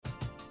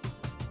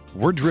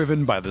We're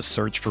driven by the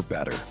search for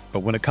better. But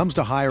when it comes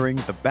to hiring,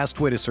 the best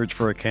way to search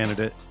for a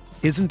candidate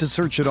isn't to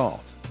search at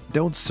all.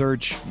 Don't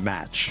search,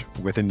 match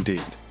with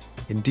Indeed.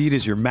 Indeed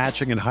is your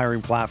matching and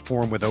hiring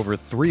platform with over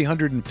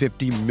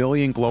 350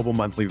 million global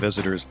monthly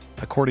visitors,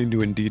 according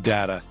to Indeed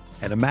data,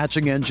 and a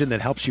matching engine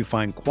that helps you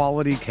find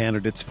quality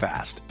candidates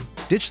fast.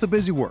 Ditch the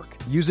busy work.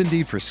 Use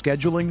Indeed for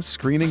scheduling,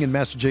 screening, and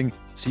messaging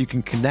so you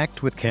can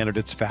connect with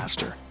candidates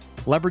faster.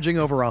 Leveraging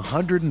over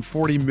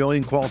 140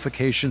 million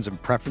qualifications and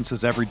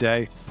preferences every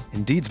day,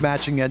 Indeed's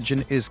matching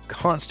engine is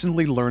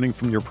constantly learning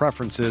from your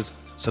preferences,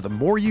 so the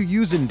more you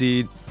use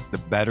Indeed, the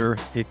better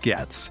it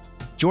gets.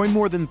 Join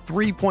more than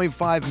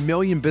 3.5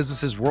 million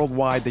businesses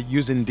worldwide that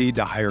use Indeed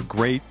to hire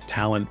great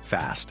talent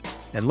fast.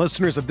 And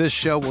listeners of this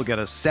show will get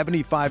a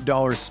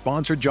 $75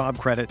 sponsored job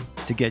credit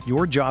to get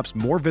your jobs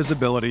more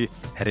visibility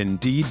at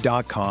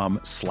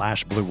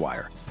Indeed.com/Blue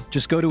Wire.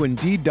 Just go to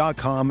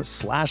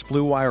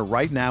Indeed.com/Blue Wire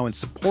right now and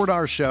support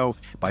our show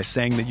by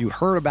saying that you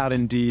heard about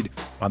Indeed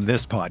on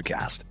this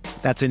podcast.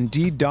 That's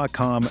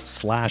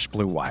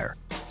Indeed.com/Blue Wire.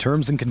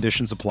 Terms and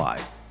conditions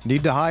apply.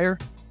 Need to hire?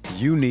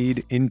 You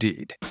need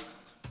Indeed.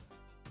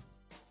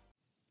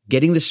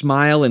 Getting the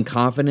smile and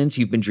confidence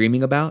you've been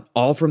dreaming about,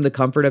 all from the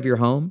comfort of your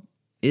home,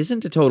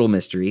 isn't a total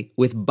mystery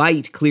with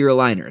Byte clear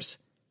aligners.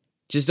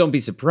 Just don't be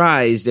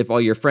surprised if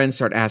all your friends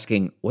start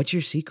asking, "What's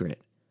your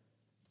secret?"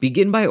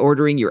 Begin by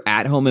ordering your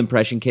at-home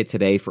impression kit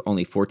today for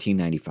only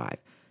 $14.95.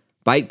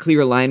 Byte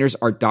clear aligners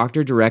are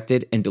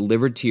doctor-directed and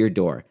delivered to your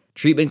door.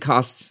 Treatment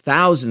costs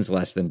thousands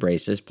less than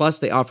braces, plus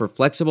they offer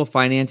flexible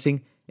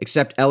financing,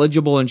 accept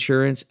eligible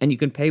insurance, and you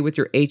can pay with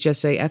your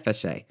HSA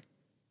FSA.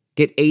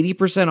 Get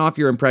 80% off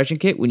your impression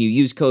kit when you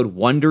use code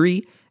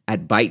WONDERY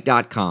at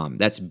Byte.com.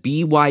 That's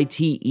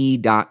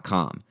BYTE.com.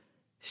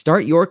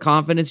 Start your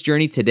confidence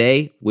journey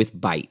today with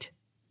Byte.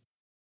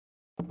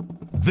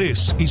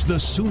 This is the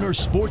Sooner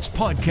Sports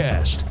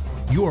Podcast,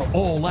 your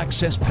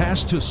all-access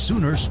pass to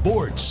Sooner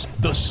Sports.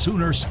 The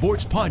Sooner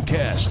Sports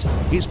Podcast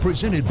is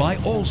presented by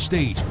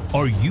Allstate.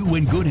 Are you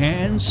in good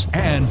hands?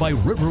 And by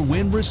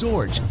Riverwind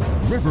Resort.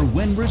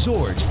 Riverwind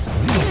Resort,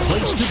 the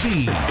place to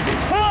be.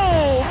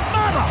 Oh,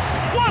 mama!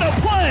 What a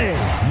play!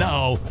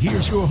 Now,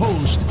 here's your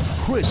host,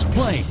 Chris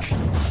Plank.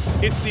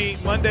 It's the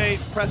Monday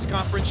press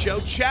conference show.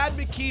 Chad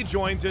McKee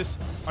joins us.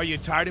 Are you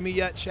tired of me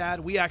yet, Chad?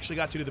 We actually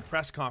got to do the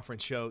press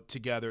conference show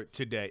together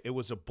today. It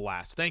was a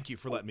blast. Thank you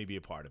for letting me be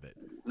a part of it.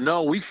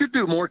 No, we should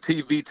do more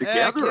TV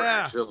together,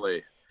 yeah.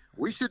 Actually.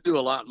 We should do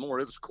a lot more.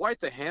 It was quite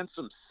the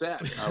handsome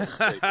set, I would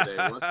say, today,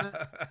 wasn't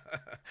it?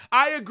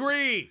 I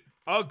agree.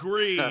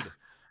 Agreed.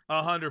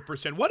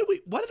 100%. What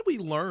did we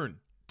learn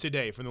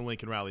today from the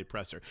Lincoln Riley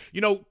presser?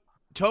 You know,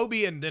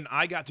 Toby and then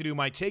I got to do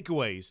my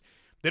takeaways.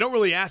 They don't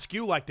really ask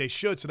you like they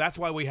should, so that's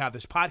why we have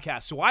this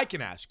podcast, so I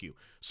can ask you.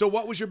 So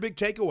what was your big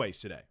takeaways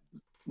today?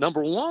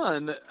 Number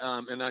one,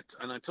 and I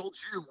told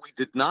you we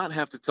did not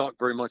have to talk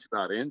very much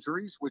about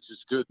injuries, which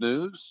is good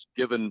news,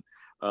 given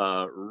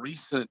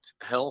recent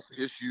health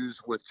issues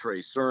with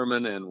Trey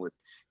Sermon and with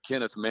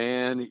Kenneth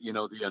Mann, you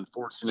know, the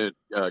unfortunate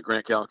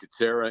Grant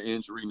Calcaterra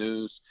injury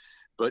news.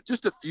 But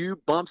just a few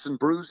bumps and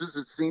bruises,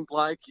 it seemed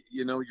like.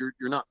 You know, you're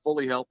not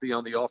fully healthy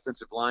on the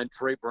offensive line.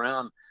 Trey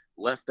Brown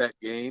left that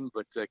game,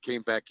 but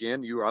came back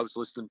in. I was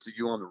listening to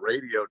you on the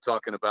radio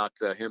talking about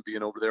him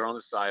being over there on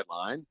the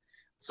sideline.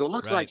 So it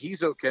looks like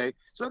he's okay.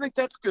 So I think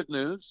that's good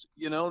news.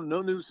 You know,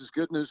 no news is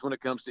good news when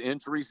it comes to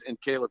injuries. And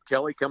Caleb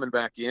Kelly coming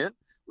back in. It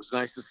was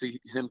nice to see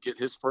him get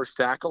his first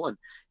tackle, and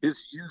his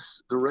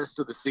use the rest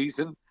of the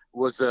season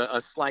was a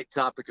slight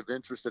topic of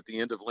interest at the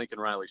end of Lincoln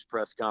Riley's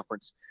press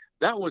conference.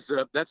 That's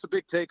a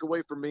big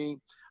takeaway for me.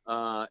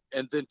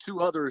 And then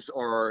two others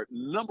are,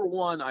 number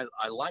one, I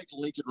like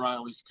Lincoln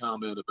Riley's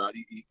comment about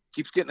he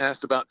keeps getting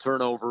asked about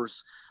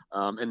turnovers,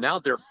 and now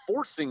they're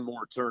forcing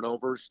more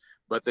turnovers,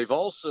 but they've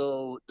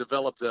also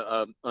developed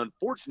an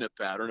unfortunate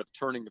pattern of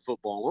turning the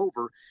football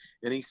over.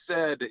 And he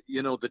said,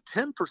 you know, the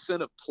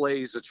 10% of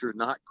plays that you're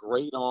not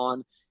great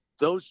on,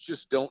 those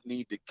just don't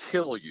need to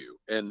kill you.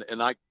 And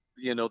I,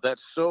 you know,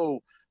 that's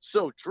so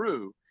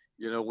true.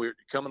 You know, we're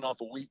coming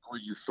off a week where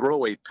you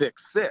throw a pick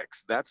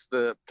six. That's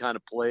the kind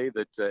of play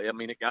that,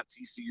 it got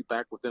TCU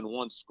back within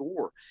one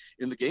score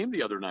in the game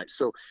the other night.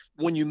 So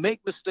when you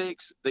make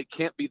mistakes, they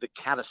can't be the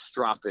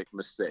catastrophic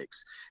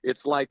mistakes.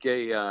 It's like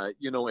a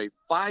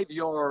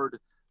 5-yard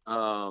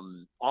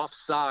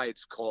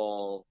offsides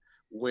call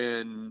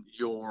when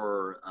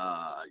you're,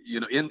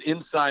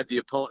 inside the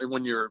opponent,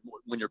 when you're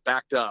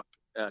backed up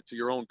to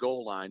your own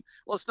goal line.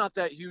 Well, it's not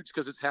that huge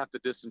because it's half the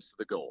distance to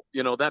the goal.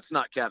 You know, that's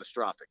not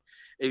catastrophic.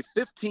 A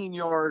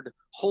 15-yard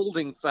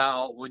holding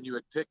foul when you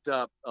had picked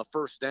up a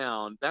first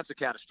down, that's a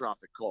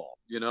catastrophic call.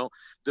 You know,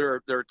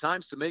 there are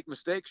times to make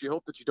mistakes. You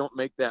hope that you don't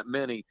make that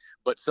many,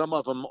 but some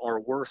of them are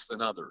worse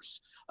than others.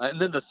 And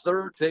then the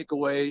third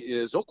takeaway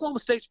is Oklahoma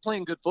State's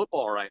playing good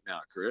football right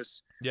now,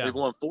 Chris. Yeah. They've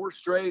won 4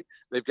 straight.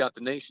 They've got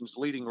the nation's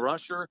leading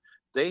rusher.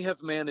 They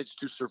have managed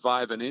to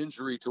survive an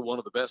injury to one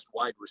of the best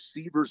wide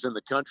receivers in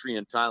the country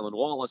in Tylan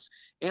Wallace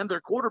and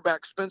their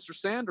quarterback, Spencer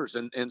Sanders,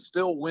 and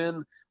still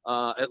win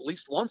at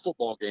least one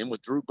football game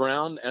with Drew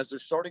Brown as their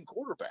starting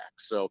quarterback.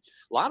 So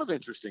a lot of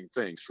interesting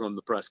things from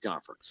the press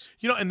conference.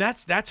 And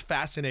that's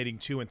fascinating,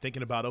 too, in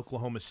thinking about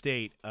Oklahoma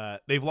State.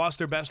 They've lost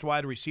their best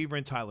wide receiver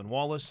in Tylan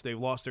Wallace. They've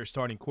lost their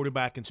starting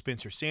quarterback in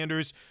Spencer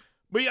Sanders.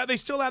 But, yeah, they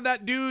still have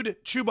that dude,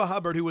 Chuba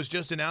Hubbard, who was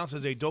just announced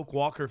as a Doak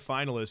Walker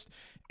finalist.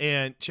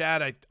 And,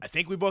 Chad, I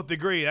think we both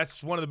agree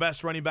that's one of the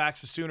best running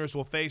backs the Sooners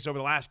will face over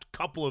the last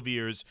couple of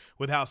years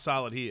with how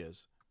solid he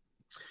is.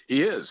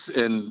 He is.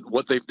 And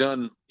what they've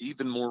done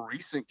even more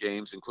recent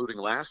games, including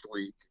last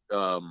week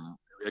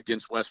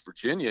against West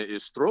Virginia,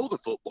 is throw the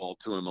football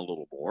to him a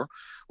little more,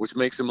 which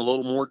makes him a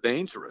little more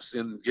dangerous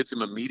and gets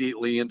him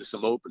immediately into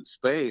some open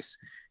space.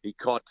 He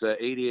caught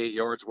 88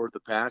 yards worth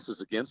of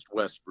passes against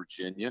West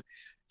Virginia.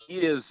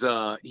 He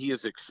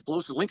is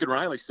explosive. Lincoln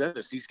Riley said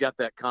this. He's got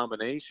that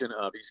combination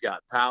of he's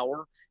got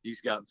power, he's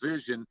got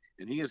vision,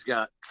 and he has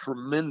got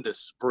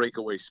tremendous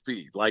breakaway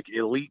speed, like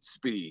elite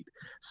speed.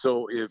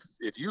 So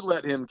if you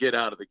let him get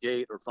out of the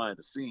gate or find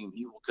the seam,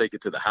 he will take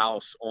it to the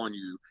house on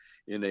you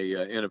in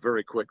a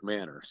very quick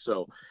manner.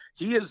 So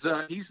he's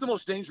the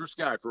most dangerous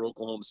guy for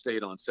Oklahoma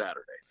State on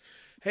Saturday.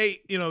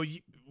 Hey,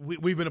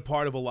 we've been a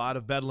part of a lot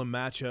of Bedlam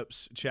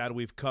matchups, Chad.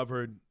 We've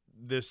covered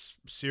this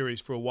series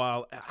for a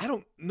while. I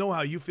don't know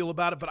how you feel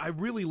about it, but I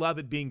really love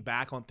it being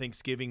back on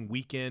Thanksgiving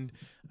weekend.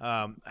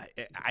 I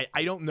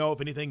don't know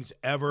if anything's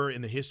ever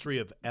in the history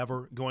of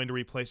ever going to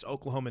replace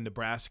Oklahoma and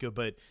Nebraska,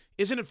 but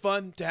isn't it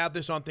fun to have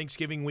this on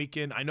Thanksgiving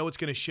weekend? I know it's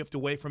going to shift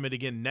away from it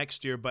again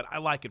next year, but I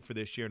like it for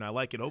this year, and I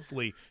like it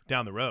hopefully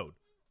down the road.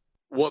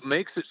 What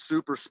makes it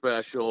super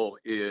special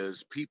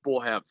is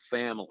people have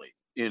family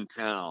in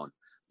town,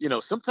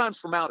 sometimes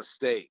from out of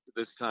state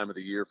this time of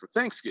the year for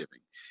Thanksgiving.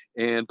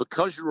 And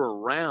because you're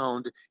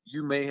around,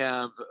 you may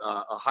have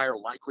a higher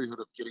likelihood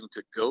of getting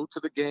to go to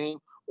the game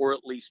or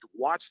at least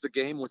watch the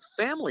game with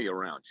family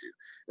around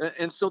you.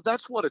 And so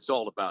that's what it's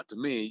all about to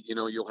me.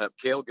 You'll have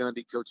Cale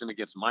Gundy coaching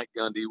against Mike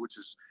Gundy, which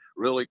is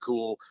really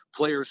cool.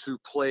 Players who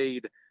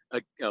played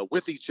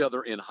with each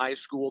other in high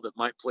school that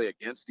might play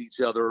against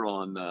each other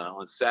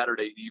on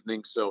Saturday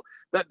evening. So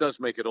that does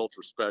make it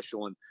ultra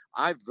special. And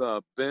I've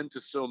been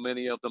to so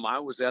many of them. I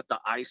was at the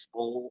Ice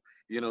Bowl,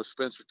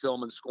 Spencer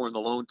Tillman scoring the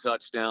lone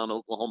touchdown,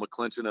 Oklahoma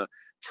clinching a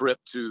trip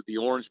to the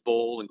Orange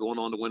Bowl and going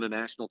on to win a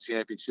national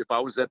championship. I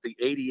was at the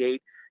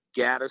 88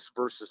 Gaddis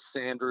versus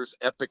Sanders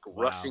epic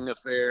rushing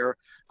affair.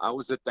 I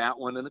was at that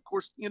one. And of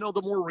course,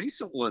 the more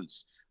recent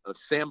ones,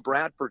 Sam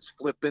Bradford's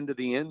flip into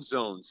the end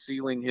zone,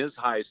 sealing his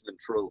Heisman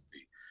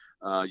Trophy.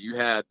 You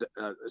had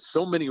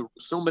so many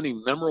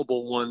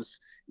memorable ones,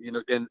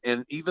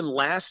 and even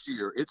last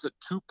year, it's a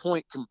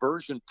 2-point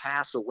conversion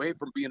pass away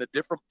from being a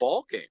different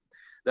ball game.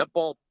 That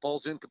ball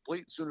falls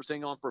incomplete. Sooners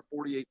hang on for a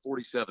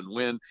 48-47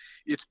 win.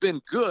 It's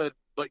been good,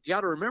 but you got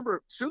to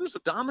remember, Sooners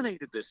have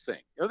dominated this thing.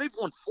 They've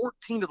won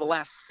 14 of the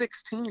last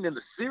 16 in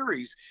the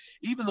series,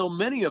 even though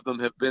many of them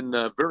have been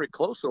very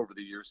close over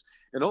the years.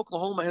 And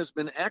Oklahoma has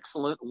been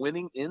excellent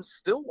winning in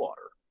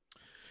Stillwater.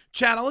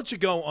 Chad, I'll let you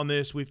go on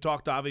this. We've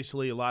talked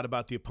obviously a lot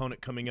about the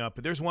opponent coming up,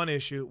 but there's one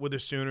issue with the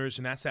Sooners,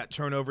 and that's that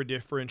turnover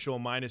differential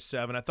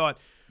 -7.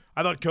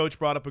 I thought Coach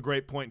brought up a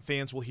great point.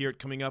 Fans will hear it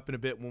coming up in a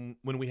bit when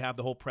we have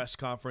the whole press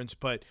conference.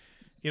 But,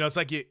 it's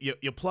like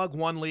you plug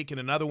one leak and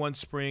another one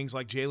springs,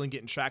 like Jalen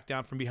getting tracked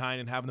down from behind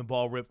and having the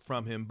ball ripped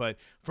from him. But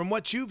from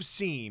what you've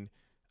seen,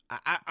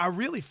 I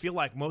really feel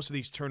like most of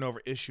these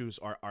turnover issues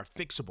are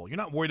fixable. You're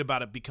not worried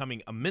about it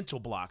becoming a mental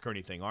block or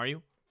anything, are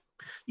you?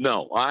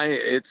 No,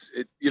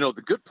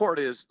 the good part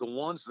is the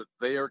ones that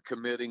they are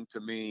committing to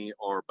me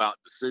are about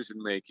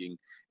decision making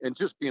and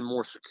just being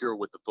more secure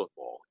with the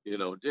football.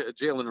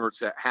 Jalen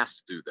Hurts has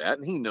to do that,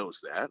 and he knows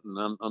that,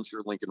 and I'm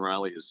sure Lincoln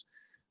Riley has,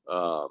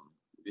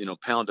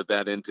 pounded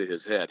that into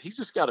his head. He's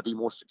just got to be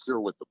more secure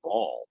with the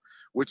ball,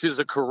 which is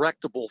a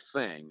correctable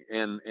thing,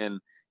 and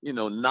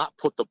not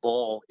put the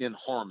ball in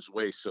harm's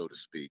way, so to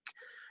speak.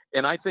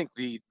 And I think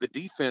the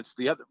defense,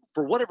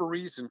 for whatever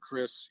reason,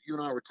 Chris, you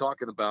and I were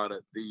talking about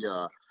it,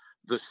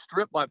 the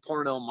strip by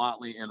Parnell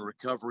Motley and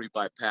recovery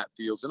by Pat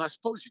Fields. And I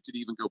suppose you could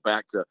even go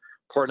back to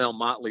Parnell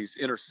Motley's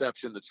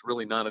interception that's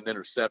really not an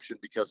interception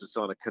because it's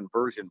on a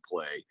conversion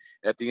play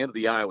at the end of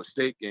the Iowa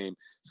State game,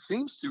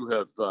 seems to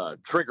have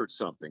triggered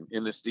something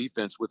in this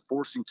defense with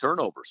forcing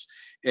turnovers.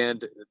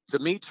 And to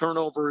me,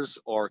 turnovers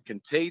are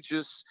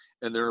contagious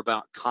and they're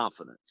about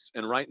confidence.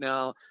 And right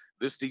now,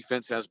 this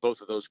defense has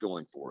both of those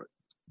going for it.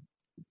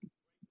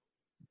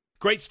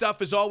 Great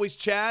stuff as always,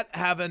 Chad.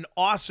 Have an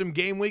awesome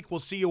game week. We'll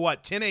see you,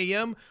 10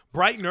 a.m.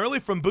 bright and early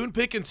from Boone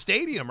Pickens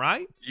Stadium,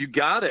 right? You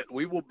got it.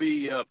 We will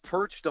be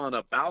perched on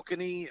a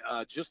balcony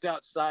just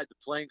outside the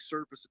playing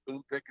surface of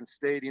Boone Pickens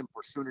Stadium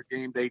for Sooner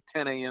Game Day,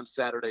 10 a.m.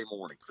 Saturday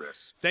morning,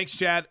 Chris. Thanks,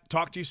 Chad.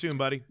 Talk to you soon,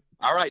 buddy.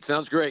 All right,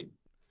 sounds great.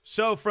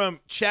 So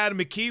from Chad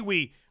McKee,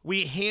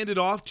 we handed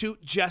off to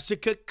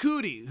Jessica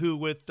Cootie, who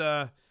with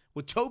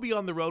Toby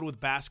on the road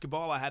with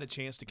basketball, I had a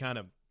chance to kind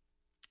of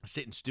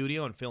sit in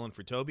studio and fill in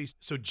for Toby.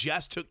 So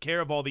Jess took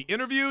care of all the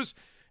interviews,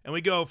 And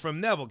we go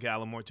from Neville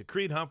Gallimore to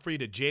Creed Humphrey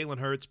to Jalen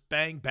Hurts.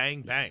 Bang,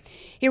 bang, bang.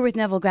 Here with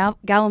Neville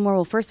Gallimore.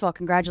 Well, first of all,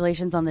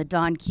 congratulations on the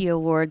Don Key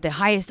Award, the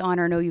highest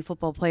honor an OU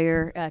football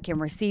player can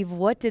receive.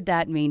 What did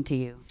that mean to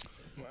you?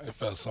 It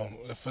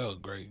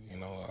felt great.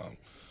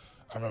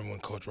 I remember when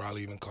Coach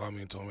Riley even called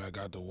me and told me I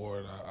got the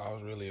award. I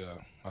was really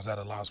I was at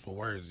a loss for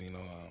words.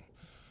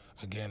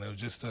 Again, it was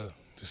just to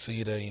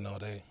see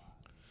that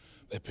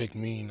they picked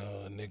me,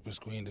 Nick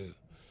Bisqueen,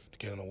 to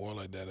get an award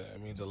like that.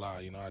 It means a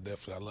lot.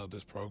 I love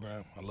this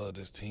program. I love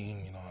this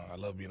team. I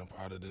love being a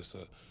part of this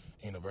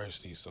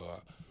university. So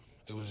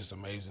it was just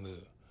amazing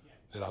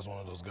that I was one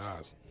of those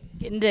guys.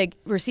 Getting to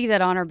receive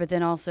that honor, but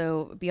then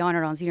also be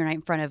honored on senior night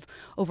in front of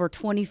over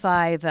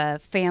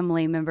 25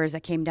 family members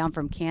that came down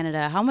from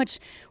Canada. How much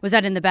was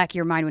that in the back of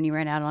your mind when you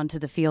ran out onto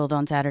the field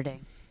on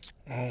Saturday?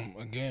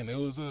 Again, it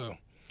was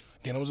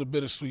a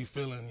bittersweet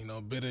feeling.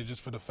 Bitter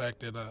just for the fact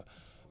that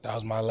that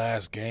was my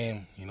last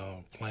game,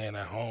 playing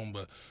at home.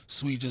 But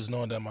sweet just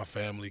knowing that my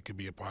family could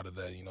be a part of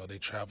that. They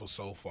traveled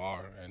so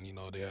far, and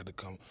they had to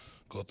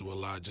go through a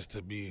lot just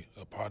to be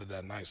a part of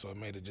that night. So it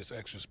made it just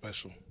extra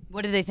special.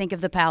 What did they think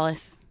of the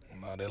Palace?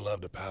 No, they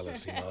love the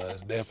Palace.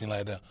 It's definitely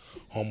like the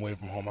home away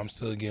from home. I'm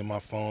still getting my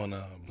phone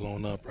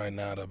blown up right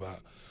now about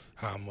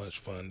how much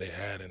fun they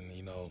had, and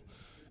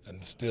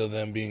still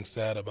them being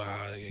sad about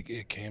how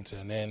it came to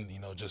an end.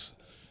 Just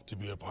to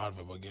be a part of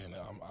it. But again,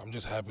 I'm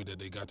just happy that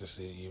they got to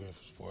see it even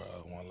for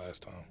one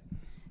last time.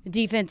 The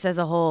defense as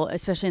a whole,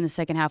 especially in the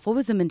second half, what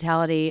was the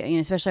mentality,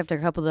 especially after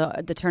a couple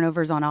of the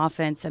turnovers on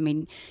offense? I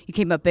mean, you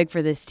came up big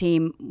for this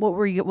team. What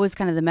was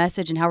kind of the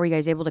message, and how were you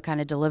guys able to kind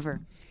of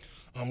deliver?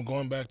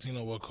 Going back to,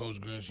 what Coach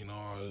Grinch,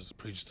 always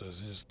preached to us,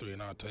 just 3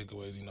 and out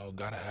takeaways,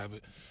 got to have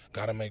it,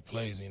 got to make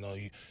plays,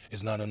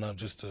 it's not enough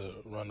just to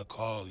run the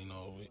call,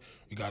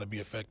 we got to be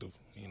effective,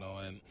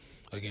 and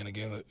again,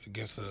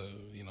 against a,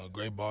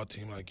 great ball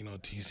team like,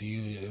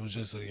 TCU, it was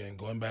just, again,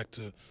 going back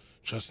to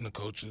trusting the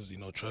coaches,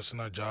 trusting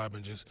our job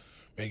and just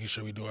making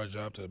sure we do our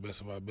job to the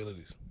best of our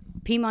abilities.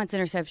 Piedmont's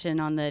interception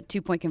on the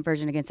 2-point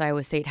conversion against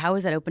Iowa State, how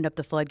has that opened up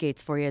the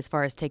floodgates for you as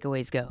far as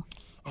takeaways go?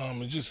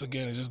 It's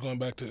just going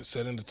back to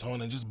setting the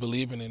tone and just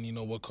believing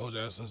in, what Coach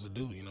asked us to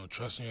do,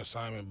 trusting your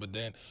assignment, but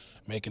then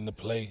making the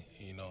play,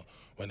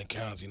 when it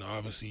counts.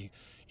 Obviously,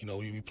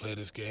 we play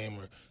this game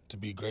to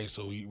be great,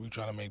 so we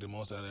try to make the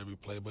most out of every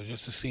play. But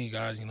just to see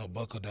guys,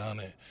 buckle down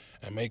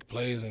and make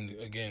plays, and,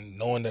 again,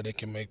 knowing that they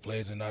can make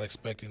plays and not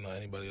expecting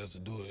anybody else to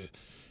do it,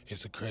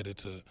 it's a credit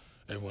to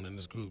everyone in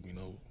this group.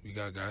 We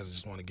got guys that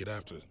just want to get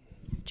after it.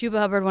 Chuba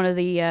Hubbard, one of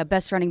the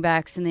best running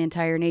backs in the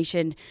entire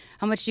nation.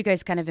 How much do you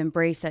guys kind of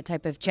embrace that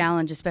type of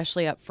challenge,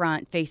 especially up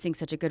front, facing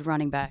such a good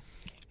running back?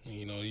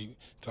 You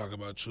talk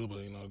about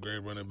Chuba, great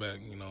running back,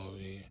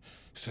 he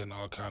setting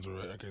all kinds of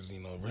records,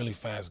 really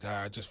fast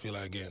guy. I just feel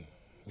like, again,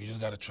 we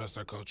just got to trust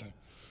our coaching,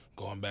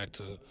 going back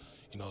to,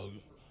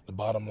 the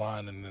bottom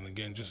line, and then,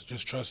 again,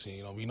 just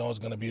trusting. We know it's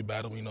going to be a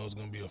battle. We know it's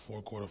going to be a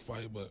 4-quarter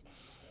fight, but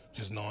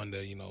just knowing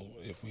that,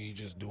 if we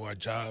just do our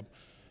job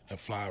and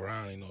fly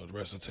around, the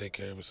rest will take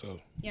care of itself.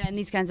 Yeah, and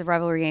these kinds of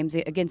rivalry games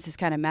against this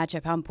kind of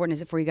matchup, how important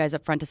is it for you guys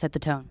up front to set the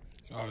tone?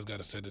 You always got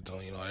to set the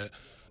tone.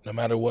 No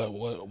matter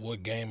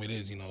what game it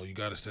is, you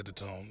got to set the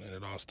tone, and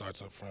it all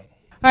starts up front.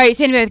 All right,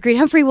 standing by with Creed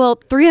Humphrey. Well,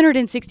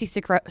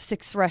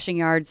 366 rushing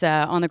yards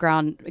on the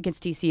ground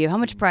against TCU. How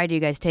much pride do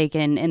you guys take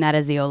in that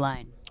as the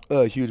O-line?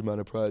 A huge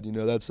amount of pride.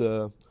 That's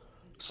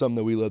something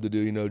that we love to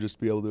do, just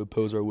to be able to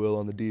oppose our will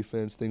on the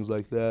defense, things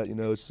like that.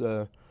 It's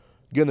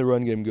getting the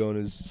run game going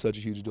is such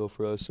a huge deal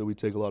for us, so we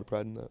take a lot of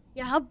pride in that.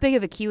 Yeah, how big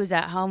of a key was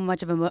that? How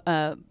much of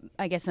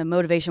a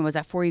motivation was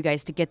that for you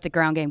guys to get the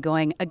ground game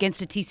going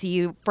against a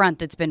TCU front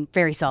that's been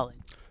very solid?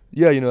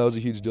 Yeah, that was a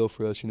huge deal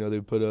for us. They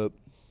put up,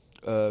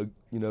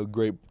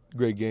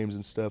 great games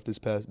and stuff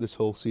this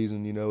whole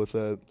season.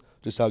 With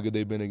just how good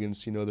they've been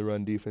against, the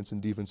run defense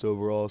and defense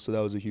overall. So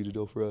that was a huge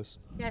deal for us.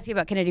 I ask you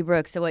about Kennedy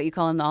Brooks, so what you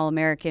call him the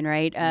All-American,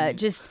 right?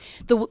 Just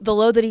the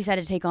load that he's had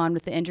to take on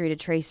with the injury to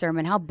Trey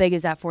Sermon. How big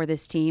is that for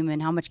this team,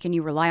 and how much can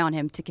you rely on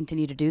him to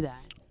continue to do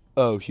that?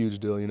 Oh, huge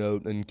deal,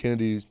 And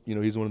Kennedy's,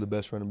 he's one of the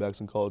best running backs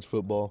in college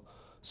football.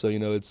 So,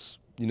 it's,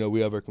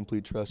 we have our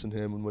complete trust in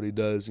him and what he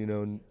does,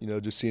 and,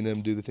 just seeing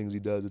him do the things he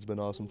does, it's been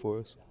awesome for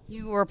us.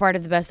 You were part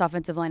of the best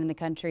offensive line in the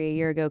country a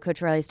year ago. Coach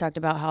Riley's talked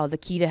about how the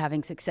key to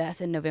having success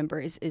in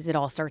November is it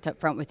all starts up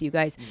front with you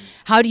guys.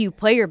 How do you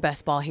play your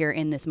best ball here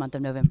in this month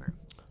of November?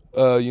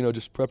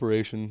 Just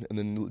preparation and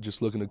then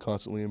just looking to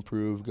constantly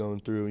improve going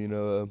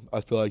through.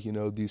 I feel like,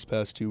 these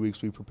past 2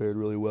 weeks we prepared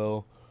really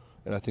well,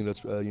 and I think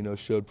that's,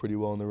 showed pretty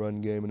well in the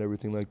run game and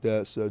everything like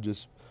that. So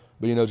just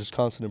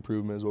constant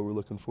improvement is what we're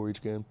looking for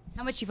each game.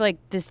 How much do you feel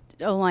like this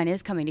O-line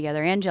is coming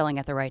together and gelling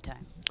at the right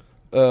time?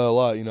 A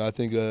lot. I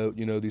think,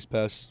 these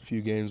past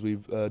few games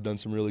we've done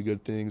some really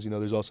good things.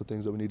 There's also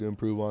things that we need to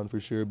improve on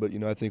for sure. But,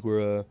 I think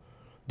we're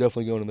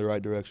definitely going in the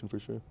right direction for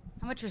sure.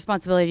 How much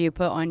responsibility do you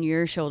put on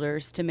your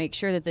shoulders to make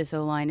sure that this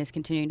O-line is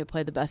continuing to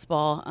play the best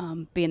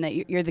ball, being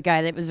that you're the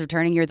guy that was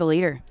returning, you're the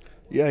leader?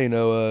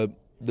 Yeah,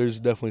 there's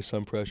definitely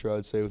some pressure,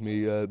 I'd say, with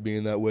me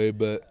being that way.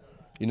 But,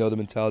 you know, the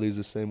mentality is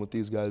the same with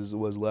these guys as it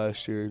was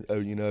last year.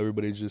 You know,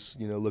 everybody's just,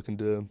 you know, looking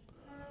to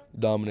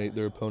dominate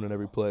their opponent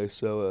every play.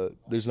 So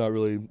there's not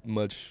really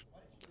much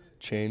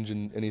change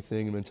in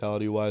anything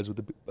mentality-wise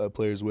with the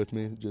players with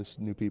me, just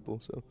new people.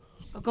 So,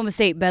 Oklahoma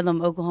State,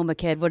 Bedlam, Oklahoma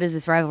kid. What does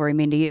this rivalry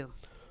mean to you?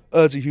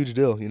 It's a huge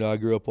deal. You know, I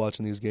grew up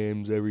watching these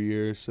games every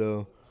year,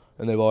 so,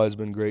 and they've always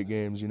been great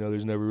games. You know,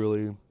 there's never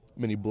really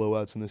many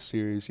blowouts in this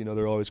series. You know,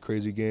 they're always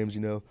crazy games,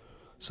 you know.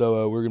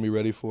 So we're going to be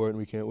ready for it, and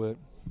we can't wait.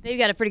 They've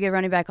got a pretty good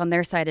running back on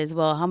their side as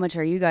well. How much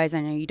are you guys,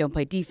 I know you don't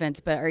play defense,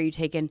 but are you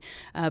taking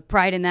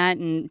pride in that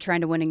and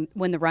trying to win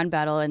the run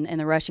battle and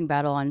the rushing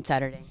battle on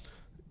Saturday?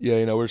 Yeah,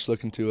 you know, we're just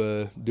looking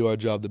to do our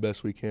job the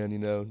best we can, you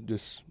know.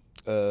 Just,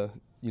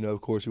 you know,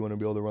 of course we want to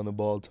be able to run the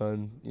ball a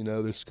ton, you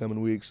know, this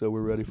coming week, so we're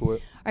ready for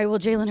it. All right, well,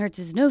 Jalen Hurts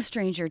is no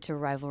stranger to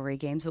rivalry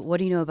games, but what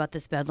do you know about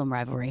this Bedlam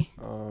rivalry?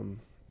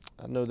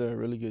 I know they're a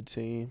really good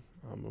team,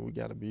 and we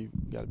got to be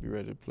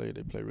ready to play.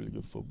 They play really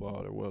good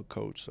football. They're well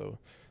coached, so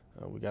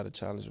we got a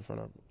challenge in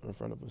front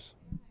of us.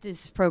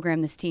 This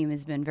program, this team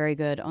has been very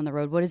good on the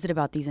road. What is it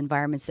about these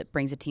environments that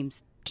brings a team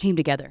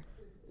together?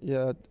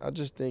 Yeah, I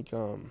just think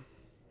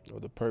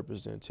the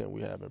purpose, the intent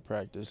we have in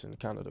practice, and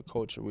kind of the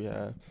culture we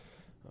have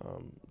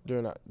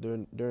during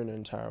the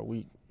entire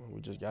week. We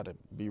just got to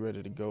be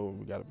ready to go, and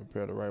we got to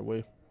prepare the right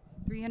way.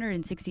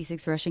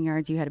 366 rushing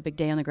yards. You had a big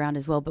day on the ground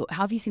as well. But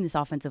how have you seen this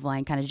offensive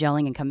line kind of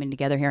gelling and coming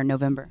together here in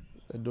November?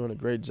 They're doing a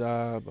great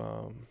job,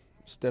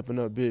 stepping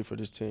up big for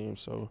this team.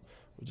 So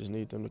we just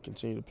need them to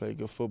continue to play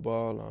good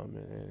football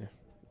and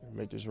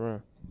make this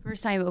run.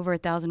 First time over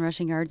 1,000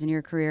 rushing yards in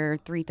your career,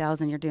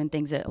 3,000. You're doing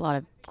things that a lot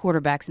of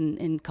quarterbacks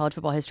in college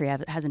football history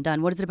hasn't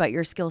done. What is it about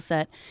your skill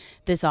set,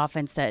 this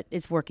offense, that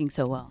is working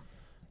so well?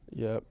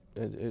 Yeah,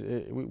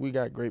 we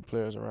got great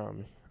players around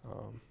me.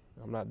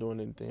 I'm not doing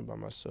anything by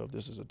myself.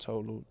 This is a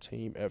total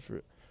team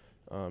effort.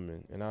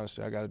 And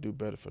honestly, I got to do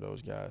better for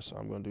those guys. So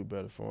I'm going to do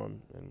better for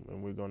them,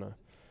 and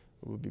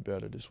we'll be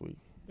better this week.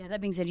 Yeah,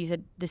 that being said, you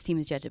said this team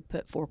is yet to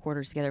put 4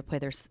 quarters together,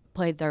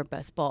 play their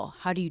best ball.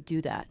 How do you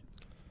do that?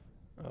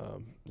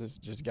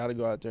 Just got to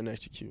go out there and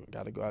execute.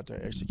 Got to go out there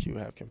and execute,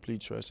 have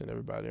complete trust in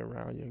everybody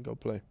around you, and go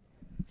play.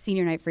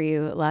 Senior night for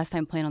you, last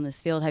time playing on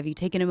this field. Have you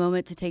taken a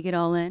moment to take it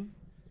all in?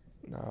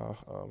 No,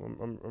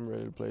 I'm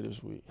ready to play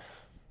this week.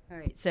 All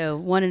right, so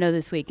want to know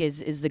this week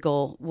is the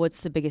goal.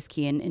 What's the biggest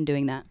key in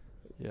doing that?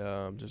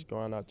 Yeah, just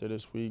going out there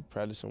this week,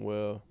 practicing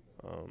well,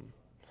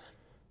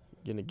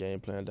 getting the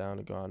game plan down,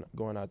 and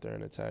going out there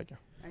and attacking.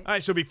 All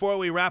right, so before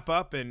we wrap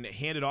up and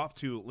hand it off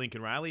to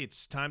Lincoln Riley,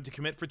 it's time to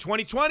commit for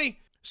 2020.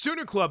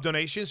 Sooner Club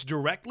donations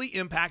directly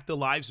impact the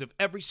lives of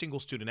every single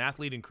student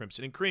athlete in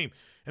Crimson and Cream,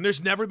 and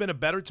there's never been a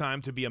better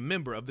time to be a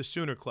member of the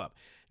Sooner Club.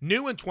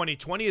 New in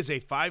 2020 is a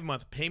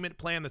 5-month payment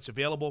plan that's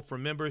available for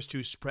members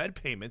to spread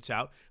payments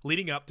out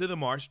leading up to the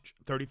March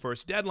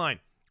 31st deadline.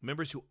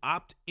 Members who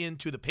opt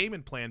into the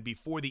payment plan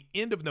before the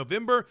end of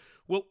November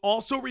will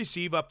also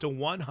receive up to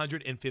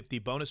 150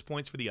 bonus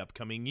points for the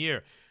upcoming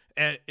year.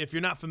 And if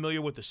you're not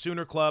familiar with the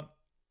Sooner Club,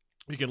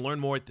 you can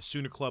learn more at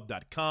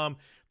thesoonerclub.com.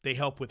 They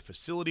help with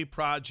facility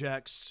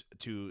projects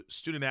to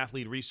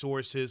student-athlete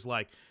resources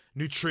like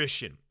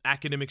nutrition,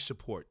 academic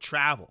support,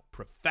 travel,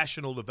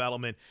 professional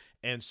development,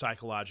 and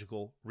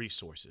psychological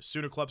resources.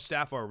 Sooner Club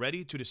staff are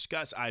ready to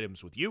discuss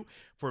items with you.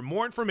 For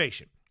more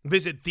information,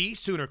 visit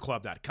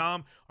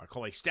thesoonerclub.com or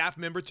call a staff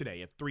member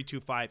today at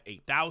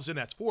 325-8000.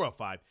 That's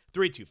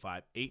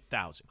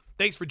 405-325-8000.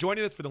 Thanks for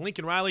joining us for the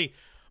Lincoln Riley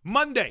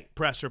Monday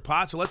Presser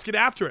Pod. So let's get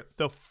after it.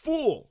 The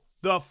full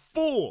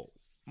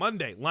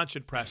Monday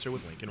Luncheon Presser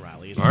with Lincoln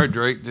Riley. All right,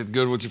 Drake, did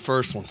good with your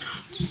first one.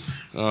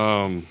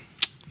 All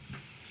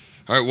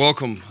right,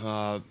 welcome.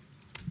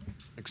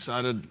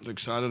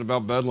 Excited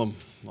about Bedlam.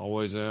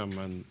 Always am,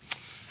 and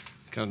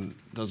kind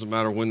of doesn't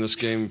matter when this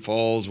game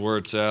falls, where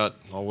it's at.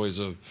 Always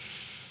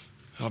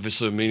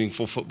obviously a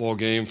meaningful football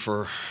game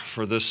for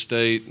this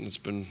state. It's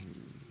been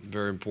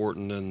very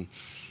important in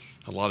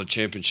a lot of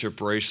championship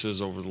races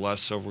over the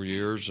last several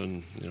years,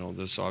 and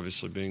this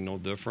obviously being no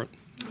different.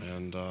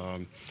 And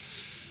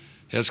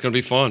yeah, it's going to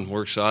be fun.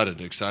 We're excited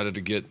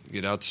to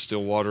get out to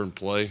Stillwater and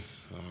play.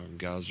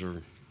 Guys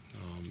are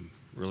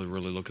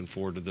really looking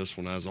forward to this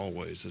one, as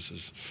always. This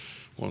is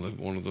one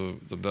of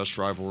the best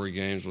rivalry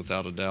games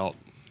without a doubt.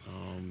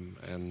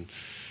 And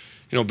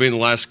being the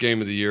last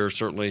game of the year,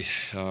 certainly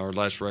our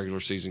last regular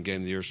season game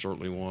of the year,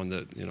 certainly one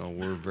that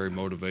we're very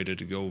motivated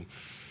to go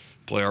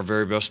play our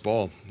very best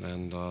ball.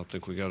 And I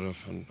think we got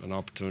an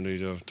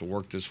opportunity to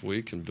work this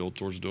week and build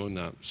towards doing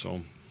that.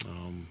 So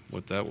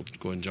with that, we'll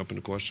go ahead and jump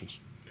into questions.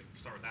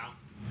 Start with Al.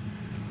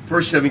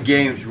 First 7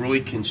 games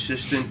really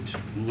consistent.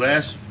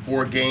 Last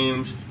 4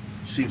 games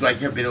seems like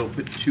you haven't been able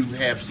to put 2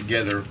 halves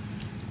together.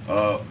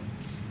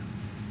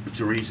 What's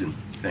the reason,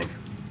 you think?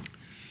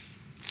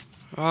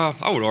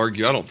 I would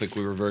argue I don't think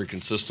we were very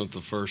consistent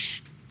the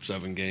first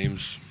 7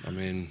 games. I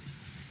mean,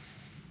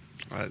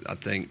 I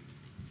think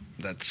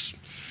that's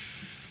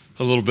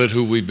a little bit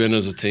who we've been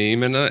as a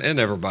team, and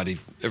everybody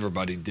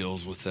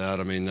deals with that.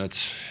 I mean,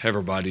 that's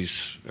everybody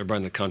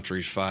in the country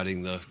is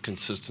fighting the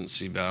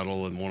consistency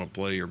battle and want to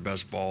play your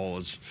best ball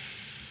as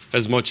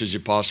as much as you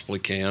possibly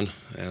can.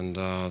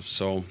 And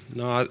so,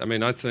 no, I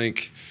mean, I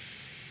think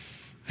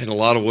in a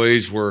lot of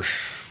ways we're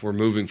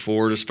moving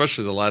forward,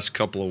 especially the last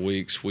couple of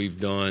weeks. We've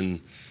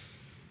done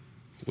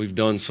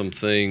some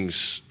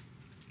things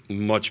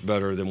much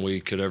better than we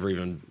could ever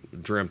even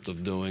dreamt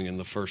of doing in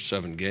the first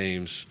 7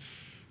 games.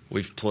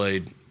 We've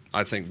played,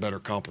 I think, better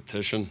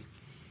competition.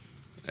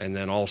 And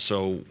then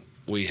also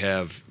we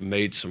have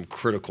made some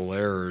critical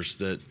errors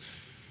that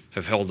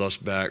have held us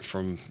back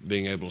from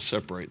being able to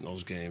separate in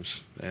those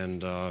games.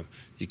 And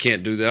you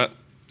can't do that.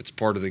 It's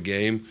part of the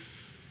game.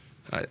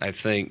 I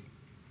think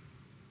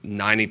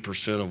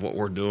 90% of what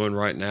we're doing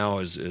right now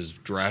is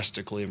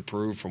drastically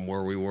improved from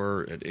where we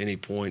were at any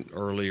point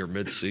early or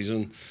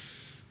mid-season.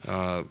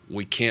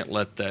 We can't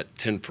let that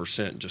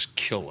 10% just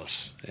kill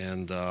us.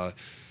 And the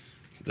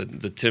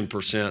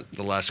 10%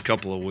 the last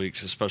couple of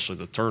weeks, especially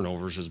the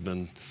turnovers, has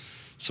been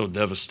so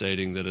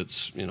devastating that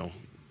it's,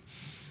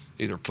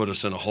 either put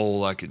us in a hole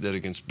like it did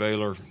against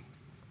Baylor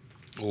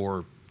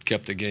or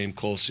kept the game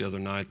close the other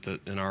night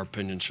that, in our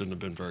opinion, shouldn't have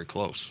been very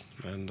close.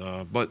 And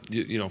but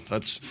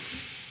that's,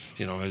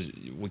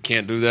 we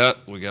can't do that.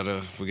 We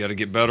gotta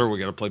get better. We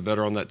gotta play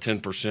better on that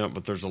 10%.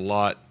 But there's a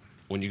lot.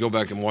 When you go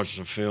back and watch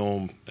the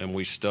film and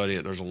we study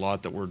it, there's a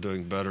lot that we're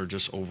doing better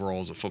just overall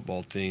as a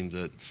football team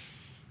that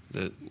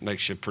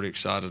makes you pretty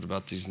excited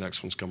about these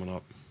next ones coming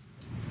up.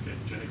 Okay,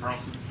 Jenny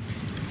Carlson.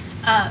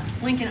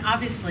 Lincoln,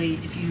 obviously,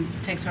 if you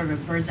take sort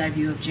of a bird's eye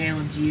view of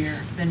Jalen's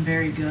year, been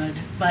very good,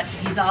 but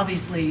he's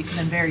obviously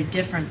been very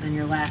different than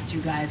your last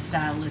 2 guys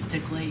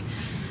stylistically.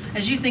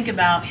 As you think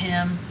about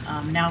him,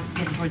 now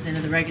getting towards the end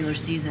of the regular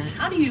season,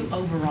 how do you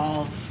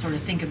overall sort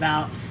of think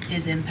about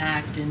his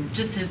impact and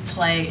just his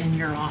play in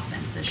your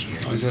offense this year?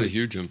 He's had a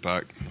huge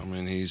impact. I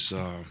mean, he's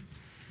I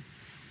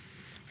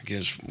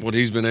guess what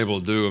he's been able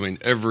to do. I mean,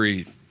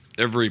 every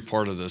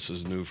part of this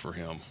is new for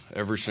him.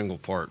 Every single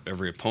part.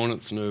 Every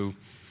opponent's new.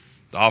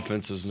 The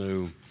offense is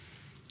new.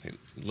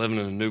 Living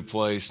in a new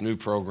place, new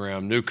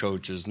program, new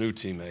coaches, new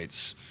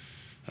teammates.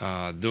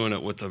 Doing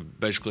it with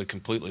basically a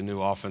completely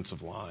new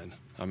offensive line.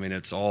 I mean,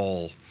 it's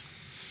all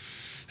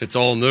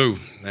new,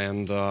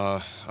 and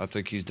I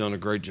think he's done a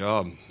great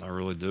job. I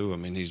really do. I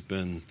mean, he's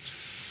been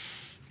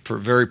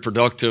very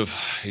productive.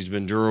 He's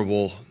been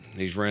durable.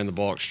 He's ran the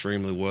ball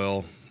extremely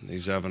well.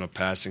 He's having a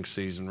passing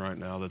season right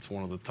now that's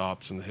one of the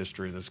tops in the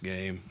history of this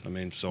game. I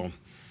mean, so,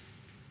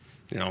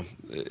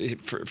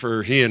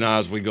 for he and I,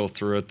 as we go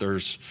through it,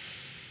 there's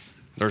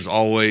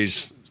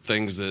always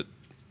things that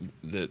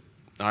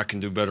I can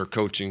do better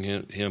coaching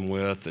him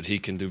with, that he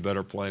can do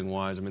better playing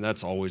wise. I mean,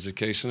 that's always the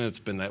case, and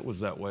that was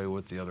that way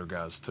with the other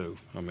guys too.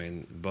 I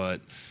mean,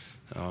 but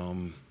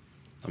I'm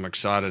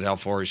excited how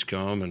far he's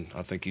come, and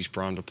I think he's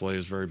primed to play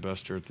his very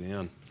best here at the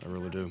end. I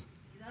really do.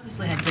 He's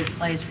obviously had big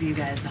plays for you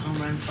guys, the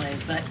home run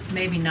plays, but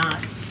maybe not.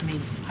 I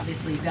mean,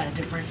 obviously you've got a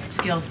different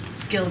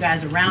skill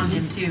guys around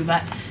him too,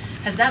 but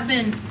has that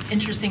been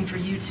interesting for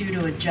you two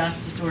to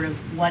adjust to sort of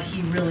what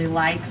he really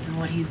likes and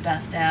what he's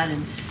best at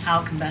and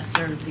how it can best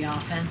serve the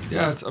offense?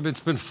 Yeah, it's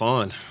been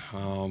fun.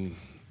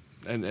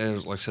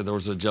 And like I said, there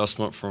was an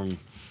adjustment from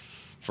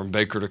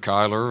Baker to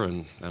Kyler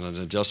and an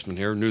adjustment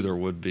here. Knew there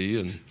would be,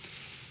 and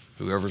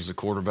whoever's the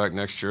quarterback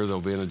next year, there'll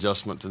be an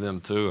adjustment to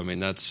them too. I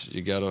mean,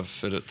 you got to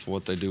fit it to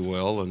what they do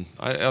well, and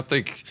I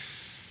think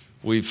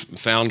we've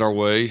found our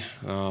way.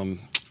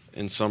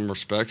 In some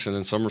respects, and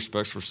in some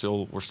respects we're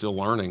still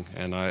learning,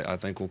 and I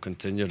think we'll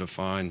continue to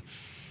find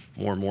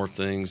more and more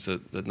things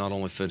that not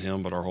only fit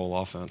him but our whole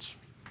offense.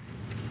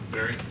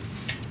 Barry?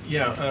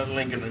 Yeah,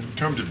 Lincoln, in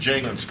terms of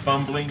Jalen's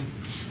fumbling,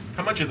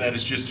 how much of that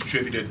is just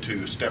attributed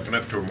to stepping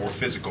up to a more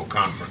physical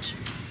conference?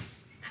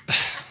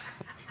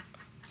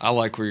 I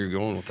like where you're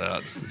going with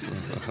that.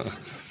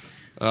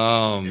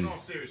 In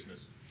all seriousness,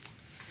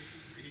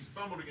 he's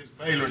fumbled against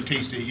Baylor and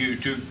TCU,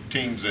 2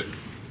 teams that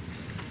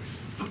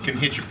can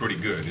hit you pretty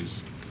good.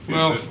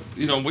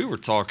 We were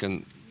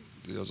talking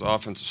as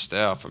offensive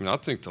staff. I mean, I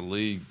think the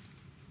league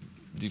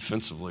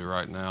defensively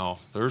right now,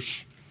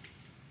 this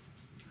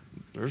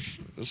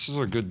is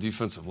a good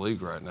defensive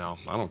league right now.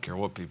 I don't care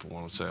what people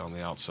want to say on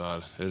the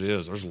outside. It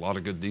is. There's a lot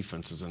of good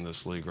defenses in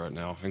this league right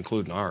now,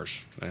 including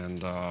ours.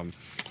 And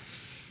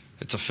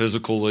it's a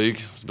physical league.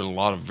 There's been a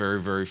lot of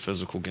very, very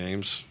physical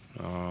games.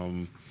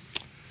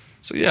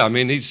 So, yeah, I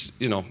mean, he's,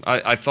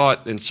 I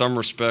thought in some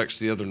respects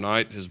the other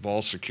night his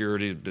ball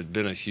security had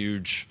been a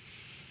huge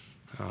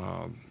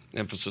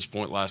emphasis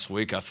point last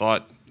week. I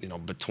thought,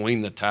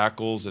 between the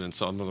tackles and in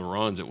some of the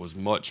runs, it was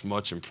much,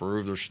 much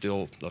improved. There's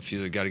still a few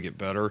that got to get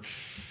better.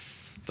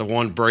 The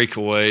one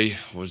breakaway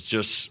was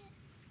just,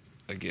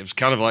 it was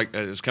kind of like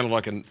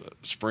a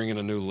spring in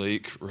a new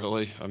leak,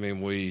 really. I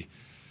mean,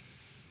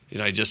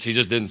 he just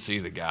didn't see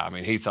the guy. I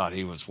mean, he thought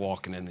he was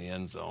walking in the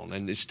end zone,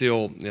 and it's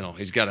still,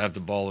 he's got to have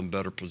the ball in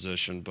better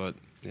position. But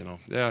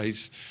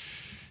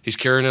he's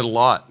carrying it a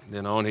lot,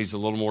 and he's a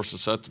little more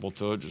susceptible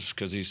to it just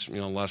because he's, the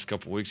last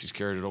couple of weeks he's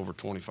carried it over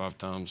 25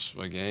 times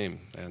a game,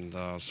 and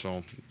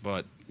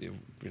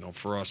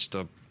for us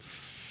to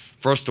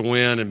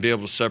win and be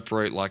able to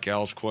separate, like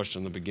Al's question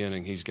in the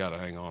beginning, he's got to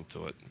hang on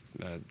to it.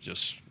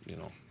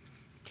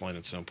 plain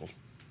and simple.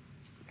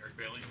 Eric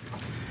Bailey.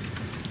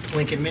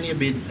 Lincoln, many have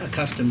been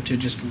accustomed to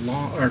just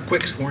long or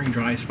quick scoring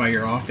drives by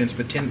your offense,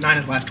 but 9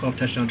 of the last 12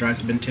 touchdown drives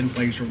have been 10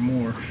 plays or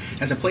more.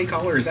 As a play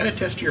caller, is that a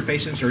test to your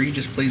patience, or are you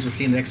just pleased with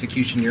seeing the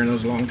execution during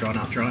those long,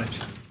 drawn-out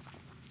drives?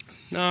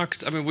 No,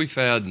 because, I mean, we've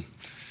had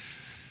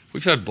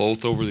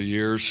both over the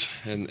years,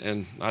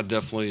 and I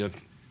definitely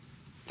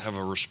have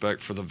a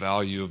respect for the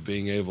value of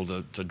being able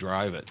to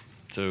drive it,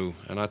 too.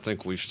 And I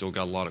think we've still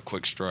got a lot of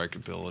quick strike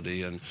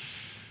ability, and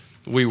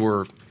we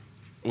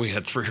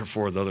had 3 or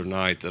 4 the other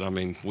night that, I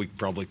mean, we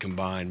probably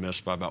combined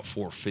missed by about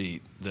 4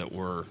 feet that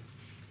were,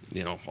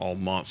 all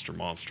monster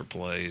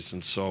plays.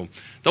 And so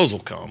those will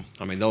come.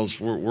 I mean, those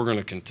we're going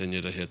to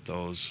continue to hit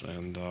those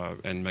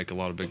and make a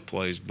lot of big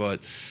plays. But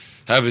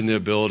having the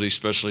ability,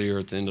 especially here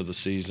at the end of the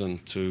season,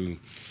 to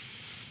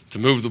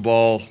move the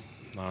ball,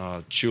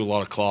 chew a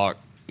lot of clock,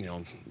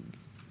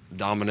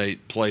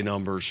 dominate play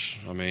numbers.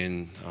 I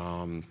mean,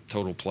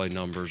 total play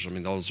numbers. I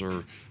mean,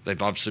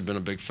 they've obviously been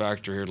a big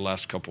factor here the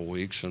last couple of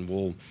weeks, and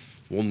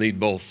we'll need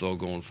both though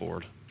going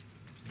forward.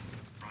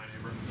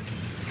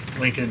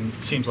 Lincoln,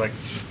 seems like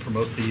for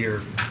most of the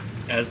year,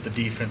 as the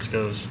defense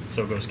goes,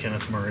 so goes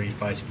Kenneth Murray,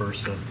 vice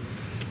versa.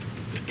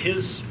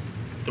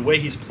 The way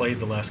he's played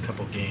the last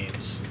couple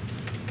games,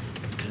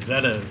 is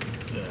that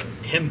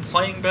him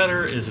playing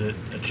better? Is it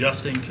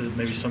adjusting to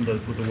maybe some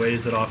of the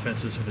ways that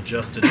offenses have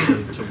adjusted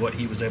to what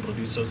he was able to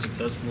do so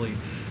successfully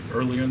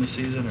earlier in the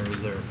season, or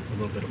is there a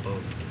little bit of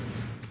both?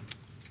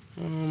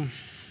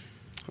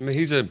 I mean,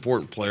 he's an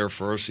important player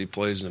for us. He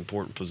plays an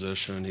important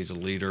position. He's a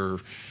leader.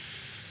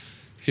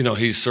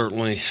 He's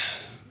certainly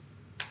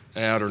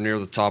at or near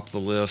the top of the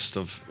list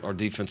of our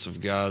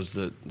defensive guys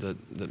that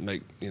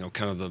make,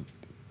 kind of the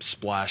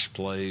splash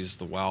plays,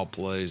 the wow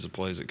plays, the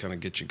plays that kind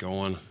of get you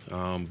going.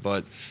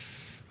 But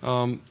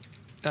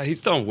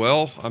he's done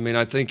well. I mean,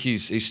 I think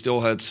he's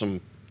still had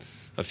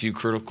a few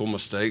critical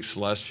mistakes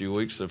the last few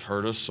weeks that have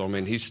hurt us. So, I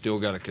mean, he's still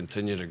got to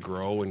continue to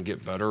grow and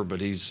get better,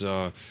 but he's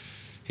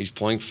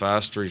playing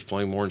faster. He's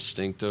playing more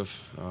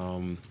instinctive.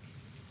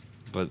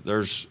 But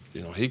there's,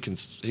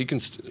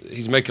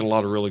 he's making a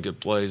lot of really good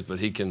plays, but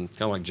he can,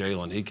 kind of like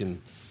Jalen,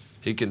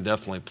 he can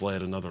definitely play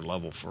at another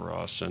level for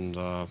us. And,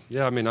 I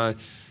mean,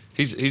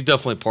 he's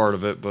definitely part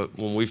of it, but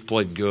when we've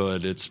played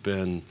good, it's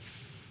been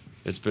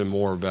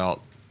more about,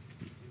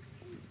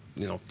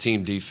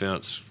 team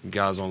defense,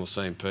 guys on the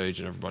same page,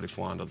 and everybody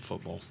flying to the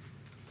football.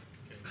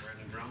 Okay,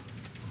 Brandon Brown.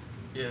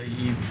 Yeah,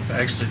 you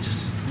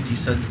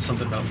said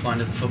something about flying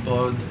to the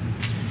football.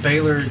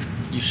 Baylor,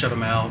 you shut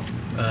them out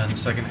in the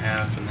second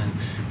half, and then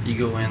you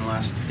go in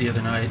the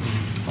other night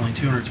and only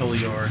 200 total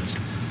yards,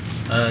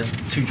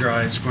 2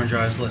 drives, scoring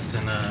drives less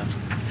than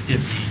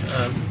 50.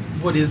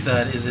 What is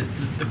that? Is it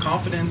the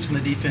confidence in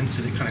the defense?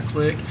 Did it kind of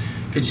click?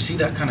 Could you see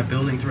that kind of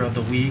building throughout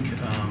the week?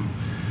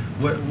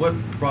 What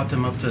brought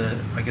them up to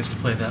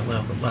play that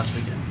level last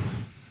weekend?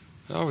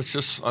 Oh, it's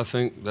just, I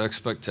think, the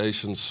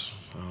expectations,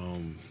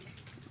 and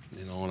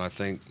I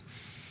think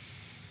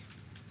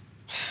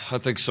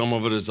some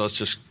of it is us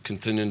just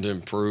continuing to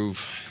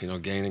improve,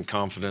 gaining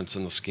confidence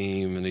in the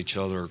scheme and each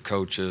other,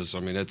 coaches. I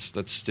mean,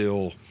 that's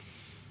still,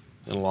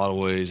 in a lot of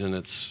ways, and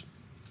it's,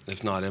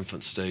 if not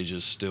infant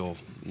stages, still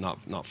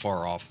not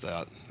far off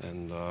that.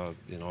 And,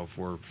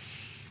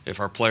 if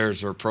our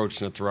players are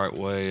approaching it the right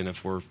way and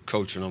if we're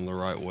coaching them the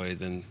right way,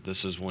 then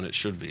this is when it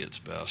should be its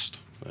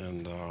best.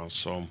 And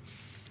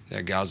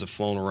guys have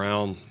flown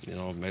around,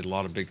 made a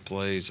lot of big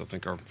plays. I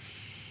think our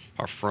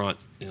front,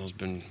 has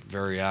been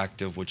very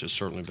active, which has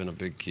certainly been a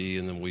big key.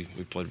 And then we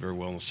played very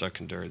well in the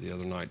secondary the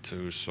other night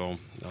too. So,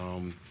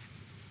 I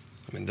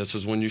mean, this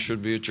is when you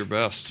should be at your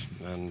best.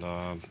 And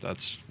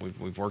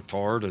we've worked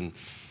hard and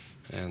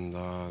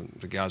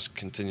the guys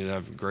continue to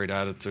have great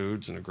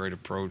attitudes and a great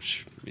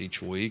approach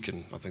each week,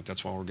 and I think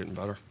that's why we're getting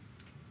better.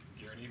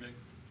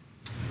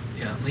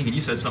 Yeah, Lincoln,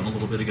 you said something a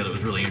little bit ago that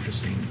was really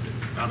interesting.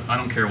 I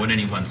don't care what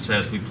anyone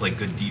says, we play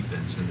good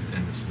defense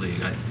in this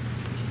league.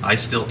 It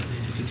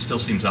still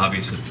seems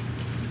obvious that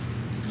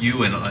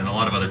you and a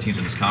lot of other teams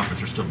in this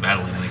conference are still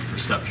battling, I think,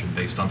 perception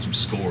based on some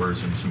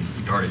scores and some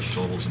yardage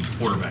totals and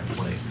quarterback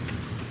play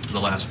the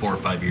last 4 or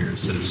 5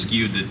 years that have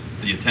skewed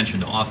the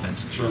attention to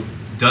offense. Sure.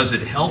 Does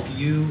it help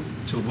you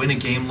to win a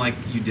game like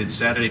you did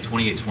Saturday,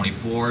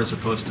 28-24, as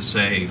opposed to,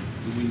 say,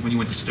 when you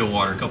went to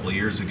Stillwater a couple of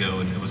years ago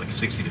and it was like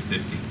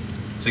 60-50,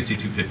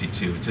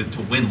 62-52,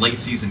 to win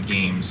late-season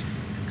games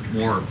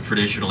more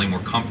traditionally, more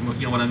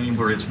you know what I mean,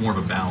 where it's more of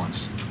a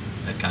balance,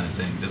 that kind of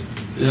thing?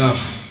 Yeah.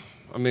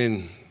 I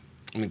mean,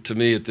 to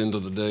me, at the end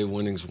of the day,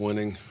 winning's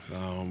winning.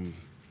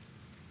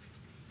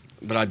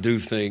 But I do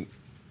think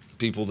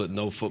people that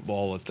know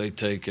football, if they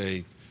take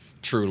a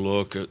true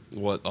look at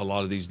what a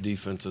lot of these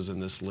defenses in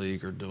this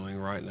league are doing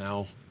right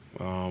now,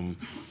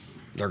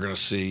 they're going to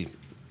see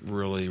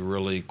really,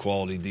 really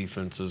quality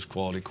defenses,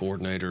 quality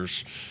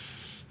coordinators.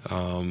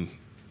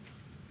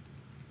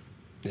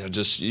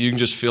 You can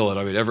just feel it.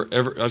 I mean, I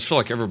just feel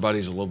like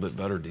everybody's a little bit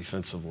better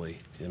defensively,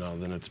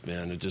 than it's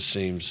been. It just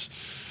seems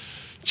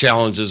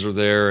challenges are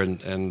there,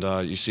 and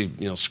you see,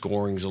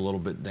 scoring's a little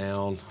bit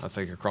down. I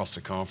think across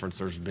the conference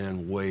there's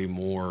been way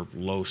more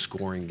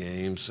low-scoring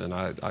games, and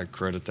I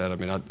credit that. I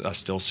mean, I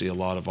still see a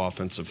lot of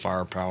offensive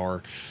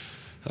firepower.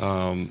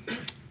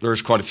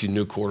 There's quite a few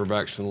new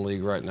quarterbacks in the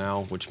league right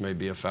now, which may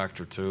be a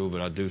factor too, but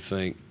I do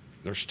think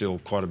there's still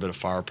quite a bit of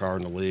firepower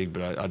in the league.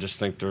 But I just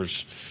think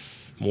there's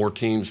more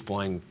teams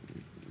playing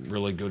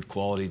really good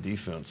quality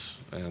defense,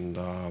 and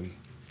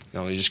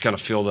you just kind of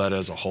feel that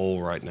as a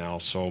whole right now.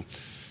 So,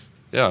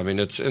 yeah, I mean,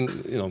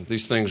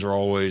 these things are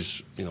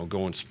always,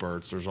 go in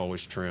spurts. There's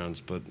always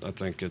trends, but I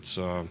think it's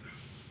I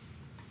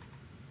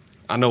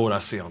know what I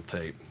see on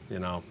tape,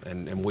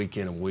 and week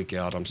in and week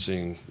out, I'm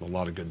seeing a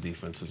lot of good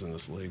defenses in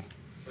this league.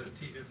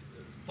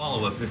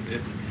 Follow-up,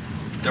 if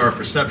there are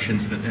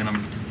perceptions, and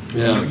I'm,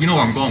 yeah. you know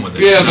where I'm going with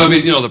this. Yeah, but I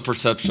mean, the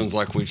perceptions,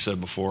 like we've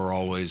said before, are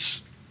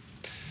always,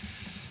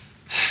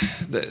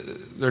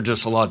 they're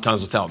just a lot of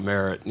times without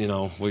merit.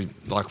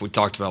 Like we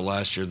talked about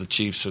last year, the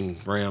Chiefs and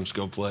Rams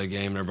go play a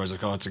game, and everybody's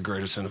like, "Oh, it's the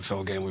greatest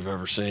NFL game we've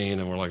ever seen,"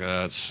 and we're like,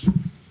 "That's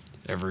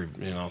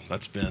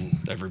that's been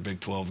every Big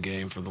 12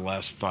 game for the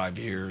last 5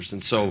 years."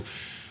 And so,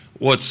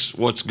 what's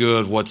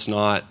good, what's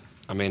not?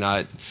 I mean,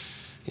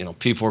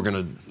 people are going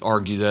to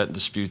argue that and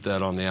dispute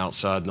that on the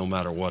outside, no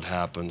matter what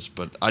happens.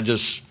 But I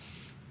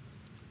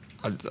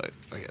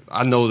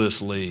know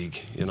this league.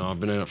 I've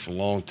been in it for a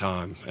long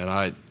time,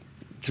 and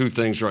two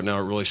things right now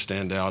that really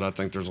stand out. I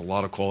think there's a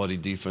lot of quality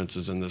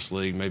defenses in this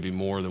league, maybe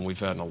more than we've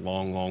had in a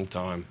long, long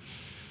time.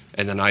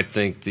 And then I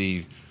think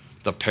the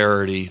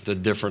parity, the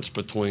difference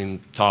between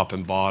top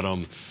and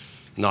bottom,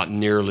 not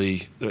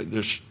nearly.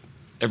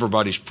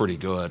 Everybody's pretty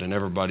good, and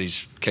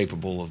everybody's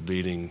capable of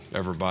beating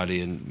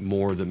everybody, and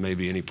more than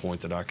maybe any point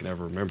that I can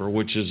ever remember,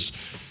 which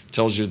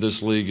tells you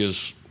this league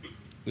is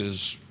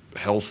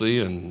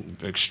healthy and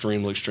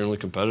extremely, extremely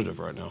competitive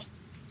right now.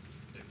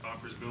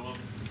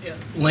 Yeah.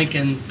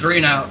 Lincoln,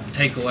 3-and-out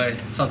takeaway,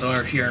 something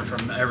we're hearing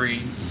from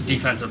every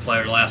defensive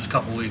player the last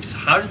couple of weeks.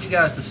 How did you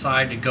guys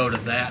decide to go to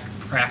that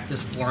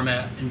practice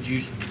format, and do you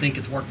think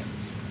it's working?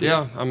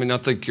 Yeah, I mean, I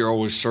think you're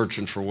always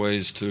searching for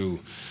ways to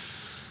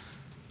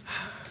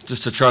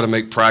try to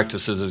make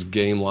practices as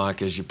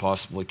game-like as you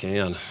possibly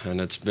can,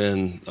 and it's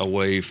been a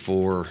way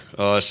for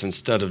us,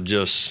 instead of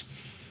just,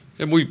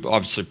 and we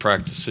obviously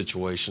practice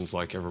situations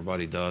like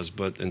everybody does,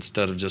 but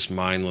instead of just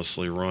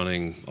mindlessly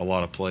running a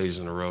lot of plays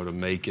in a row, to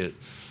make it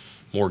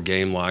more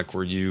game-like,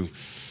 where you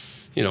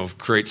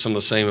create some of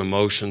the same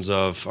emotions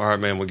of, all right,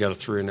 man, we got a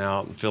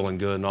 3-and-out and feeling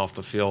good and off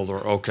the field, or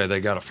okay, they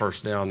got a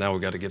first down, now we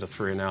got to get a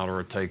 3-and-out or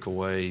a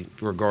takeaway,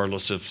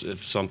 regardless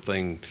if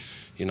something,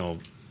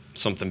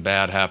 something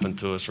bad happened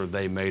to us or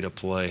they made a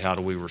play, how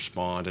do we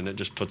respond? And it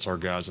just puts our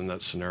guys in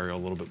that scenario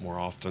a little bit more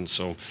often.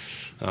 So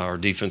our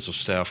defensive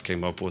staff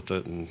came up with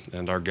it,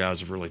 and our guys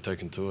have really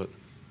taken to it.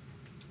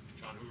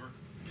 John Hoover?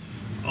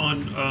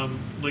 On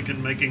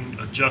Lincoln making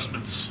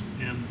adjustments,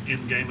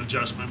 in-game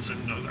adjustments,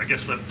 and I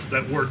guess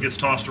that word gets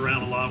tossed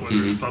around a lot,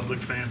 whether it's public,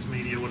 fans,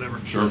 media,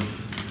 whatever. Sure.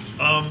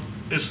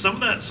 Is some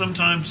of that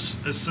sometimes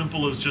as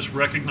simple as just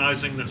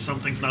recognizing that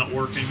something's not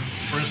working?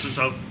 For instance,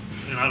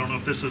 and I don't know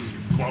if this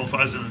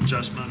qualifies as an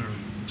adjustment or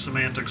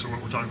semantics or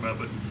what we're talking about,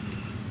 but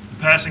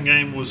the passing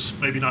game was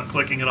maybe not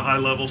clicking at a high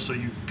level, so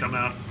you come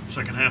out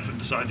second half and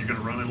decide you're going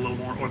to run it a little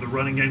more, or the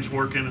running game's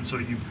working, and so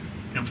you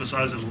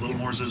emphasize it a little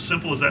more. Is it as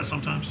simple as that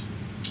sometimes?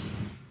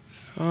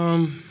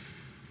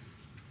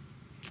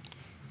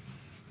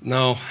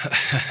 No,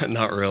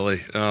 not really.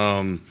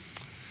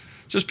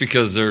 Just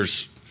because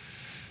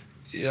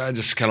I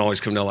just kind of always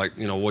come down like,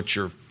 what's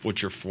your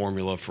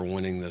formula for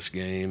winning this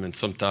game? And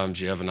sometimes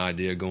you have an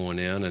idea going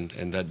in,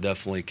 and that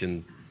definitely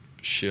can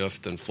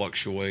shift and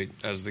fluctuate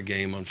as the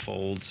game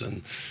unfolds.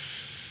 And,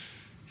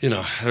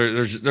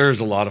 there's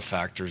a lot of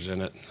factors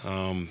in it.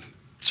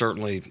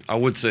 Certainly, I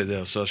would say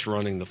this, us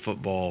running the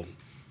football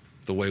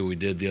the way we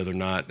did the other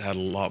night had a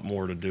lot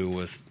more to do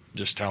with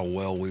just how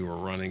well we were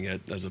running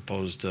it, as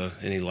opposed to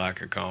any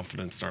lack of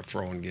confidence in our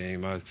throwing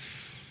game.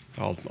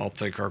 I'll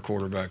take our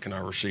quarterback and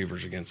our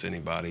receivers against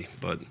anybody,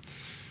 but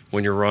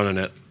when you're running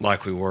it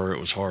like we were, it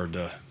was hard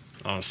to.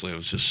 Honestly, it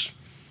was just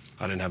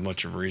I didn't have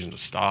much of a reason to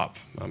stop.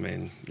 I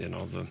mean, we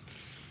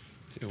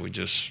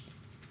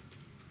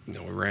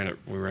ran it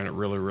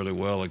really, really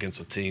well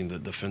against a team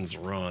that defends the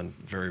run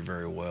very,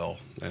 very well,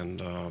 and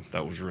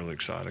that was really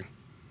exciting.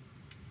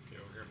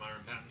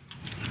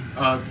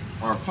 Are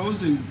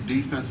opposing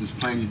defenses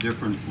playing you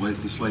different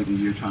this late in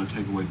the year, trying to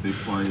take away big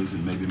plays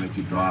and maybe make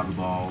you drive the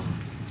ball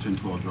 10,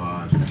 12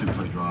 drives,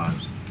 10-play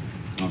drives?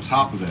 And on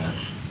top of that,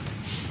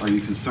 are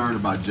you concerned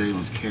about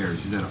Jalen's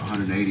carries? He's at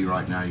 180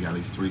 right now. You got at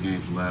least 3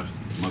 games left.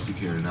 Mostly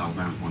carried in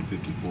Alabama,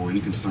 154.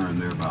 Any concern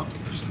there about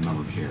just the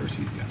number of carries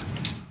he's got?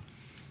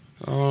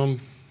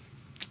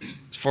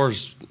 As far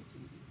as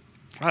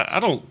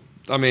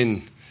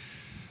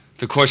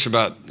the question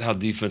about how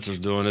defense is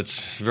doing,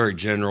 it's very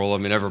general. I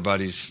mean,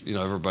 everybody's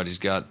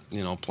got,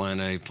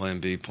 plan A, plan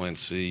B, plan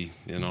C,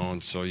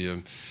 and so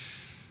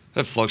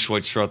That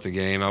fluctuates throughout the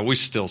game. We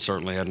still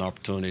certainly had an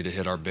opportunity to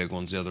hit our big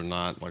ones the other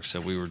night. Like I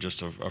said, we were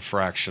just a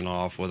fraction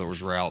off, whether it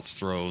was routes,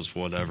 throws,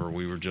 whatever.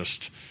 We were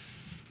just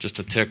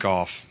a tick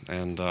off,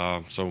 and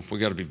so we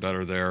got to be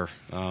better there.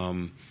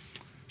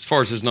 As far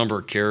as his number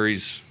of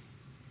carries,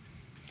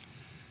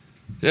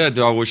 yeah,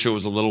 do I wish it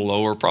was a little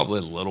lower? Probably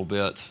a little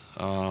bit,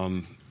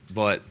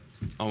 but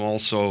I'm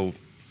also,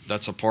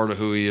 that's a part of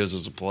who he is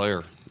as a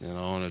player,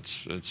 and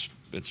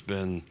it's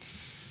been.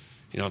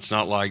 It's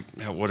not like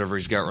whatever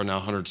he's got right now,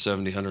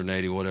 170,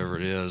 180, whatever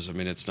it is. I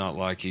mean, it's not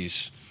like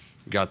he's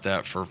got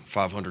that for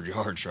 500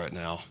 yards right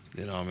now.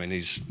 I mean,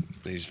 it's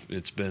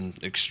been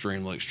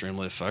extremely,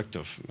 extremely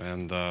effective.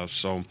 And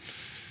so,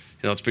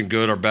 it's been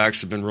good. Our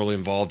backs have been really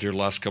involved here the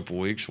last couple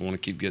of weeks. I want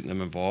to keep getting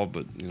them involved.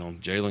 But,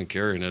 Jalen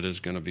carrying it is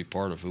going to be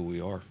part of who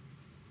we are.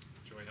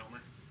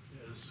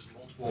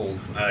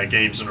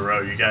 Games in a row,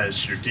 your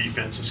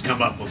defense has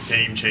come up with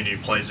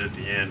game-changing plays at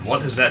the end.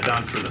 What has that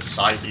done for the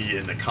psyche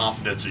and the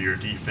confidence of your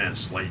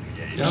defense late in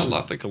games? Yeah,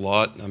 I think a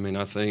lot. I mean,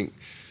 I think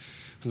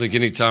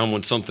any time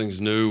when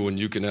something's new, when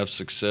you can have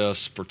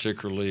success,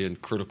 particularly in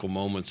critical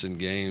moments in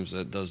games,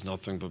 that does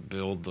nothing but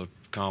build the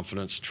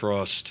confidence,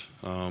 trust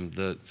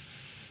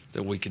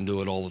that we can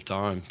do it all the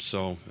time.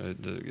 So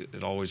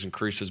it always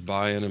increases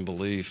buy-in and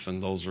belief,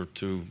 and those are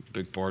two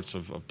big parts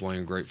of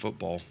playing great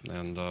football.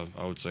 And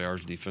I would say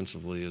ours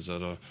defensively is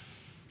at a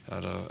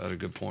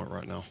good point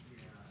right now.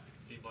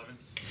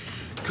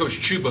 Coach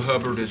Chuba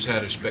Hubbard has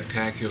had a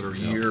spectacular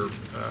year.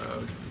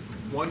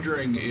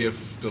 Wondering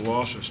if the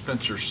loss of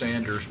Spencer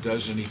Sanders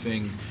does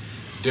anything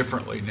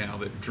differently now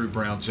that Drew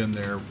Brown's in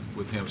there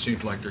with him. It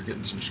seems like they're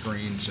getting some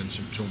screens and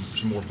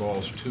some more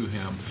balls to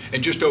him.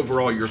 And just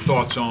overall, your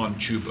thoughts on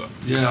Chuba?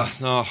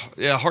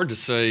 Hard to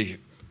say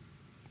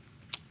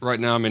right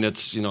now. I mean,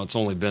 it's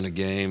only been a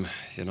game,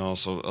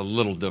 so a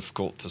little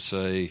difficult to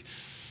say,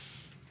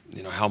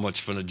 how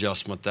much of an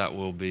adjustment that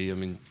will be. I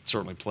mean,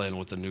 certainly playing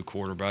with a new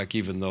quarterback,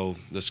 even though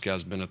this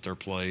guy's been at their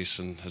place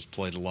and has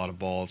played a lot of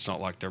ball, it's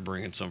not like they're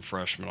bringing some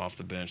freshman off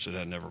the bench that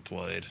had never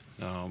played.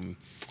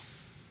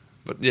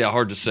 But yeah,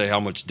 hard to say how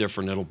much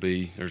different it'll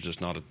be. There's just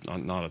not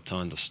a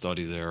ton to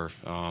study there.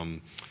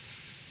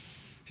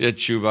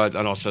 Chuba,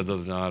 I know I said the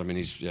other night. I mean,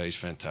 he's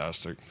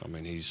fantastic. I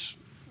mean, he's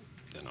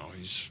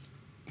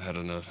had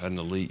an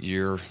elite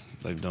year.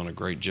 They've done a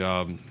great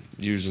job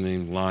using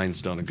him.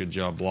 Line's done a good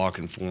job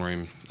blocking for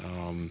him.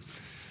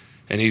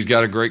 And he's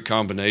got a great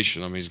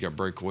combination. I mean, he's got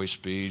breakaway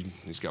speed.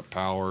 He's got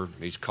power.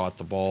 He's caught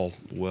the ball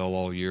well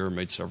all year,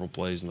 made several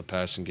plays in the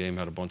passing game,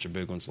 had a bunch of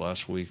big ones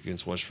last week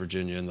against West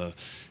Virginia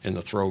in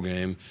the throw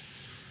game.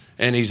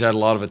 And he's had a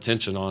lot of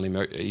attention on him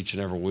each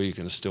and every week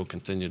and has still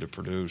continued to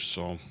produce.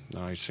 So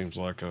he seems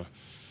like a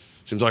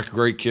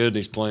great kid, and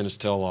he's playing his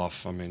tail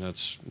off. I mean,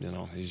 that's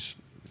he's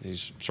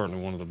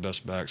certainly one of the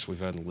best backs we've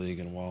had in the league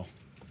in a while.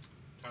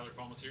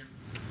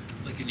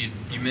 Lincoln,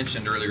 you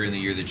mentioned earlier in the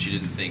year that you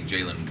didn't think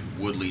Jalen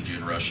would lead you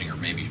in rushing, or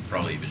maybe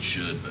probably even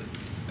should, but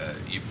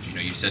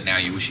you said now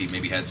you wish he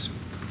maybe had some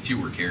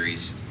fewer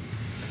carries.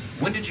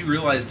 When did you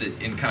realize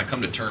that and kind of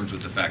come to terms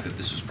with the fact that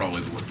this was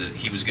probably what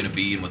he was going to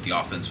be and what the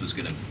offense was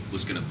going to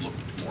look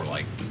more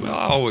like? Well,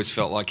 I always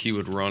felt like he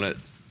would run it,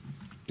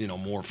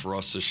 more for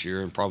us this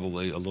year, and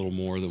probably a little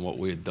more than what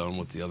we had done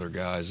with the other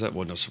guys. That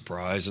wasn't a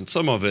surprise, and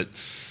some of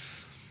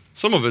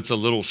it's a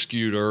little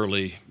skewed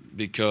early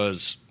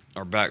because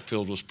our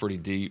backfield was pretty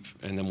deep,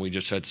 and then we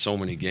just had so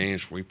many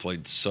games where we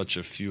played such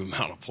a few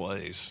amount of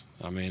plays.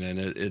 I mean, and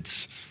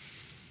it's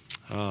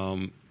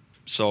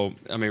so.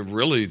 I mean,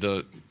 really,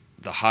 the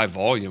high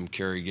volume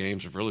carry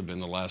games have really been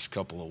the last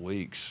couple of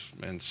weeks,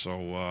 and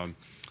so I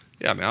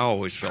mean, I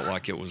always felt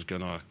like it was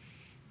gonna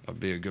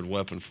be a good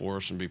weapon for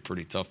us and be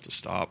pretty tough to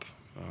stop.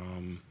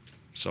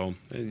 So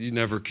you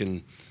never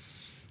can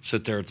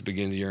sit there at the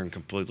beginning of the year and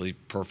completely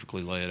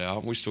perfectly lay it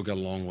out. We still got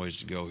a long ways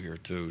to go here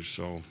too.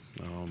 So,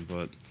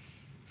 but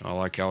I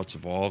like how it's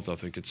evolved. I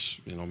think it's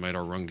made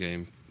our run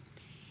game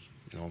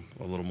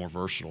a little more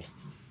versatile.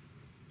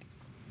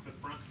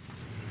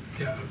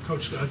 Yeah,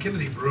 Coach,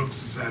 Kennedy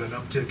Brooks has had an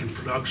uptick in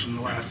production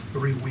the last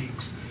 3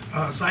 weeks.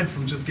 Aside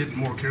from just getting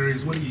more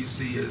carries, what do you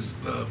see as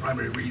the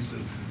primary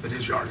reason that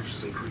his yardage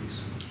has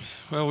increased?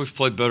 Well, we've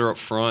played better up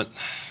front.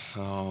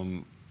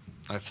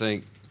 I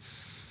think,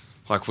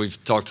 like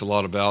we've talked a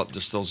lot about,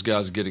 just those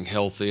guys getting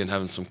healthy and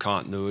having some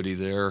continuity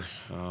there.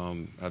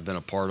 I've been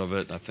a part of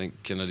it. I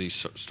think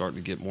Kennedy's starting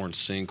to get more in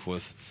sync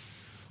with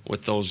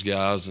those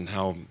guys and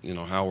how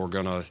we're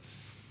gonna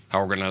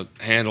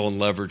handle and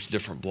leverage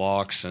different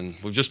blocks, and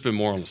we've just been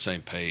more on the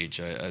same page.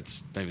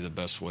 It's maybe the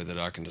best way that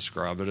I can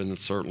describe it, and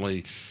it's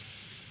certainly,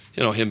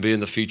 him being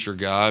the feature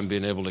guy and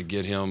being able to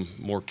get him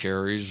more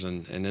carries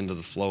and into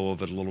the flow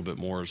of it a little bit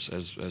more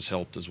has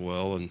helped as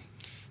well. And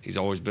he's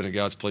always been a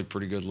guy that's played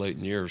pretty good late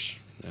in years,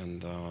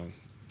 and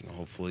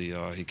hopefully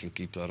he can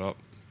keep that up.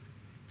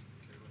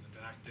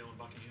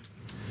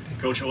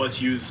 Coach,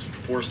 OSU's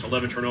forced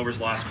 11 turnovers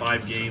the last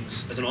 5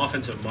 games. As an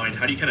offensive mind,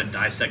 how do you kind of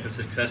dissect the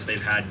success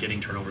they've had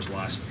getting turnovers the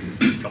last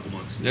couple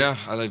months? Yeah,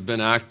 they've been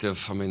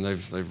active. I mean,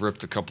 they've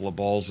ripped a couple of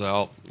balls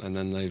out, and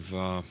then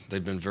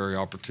they've been very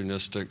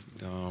opportunistic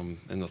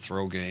in the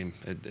throw game.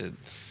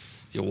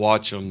 You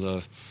watch them,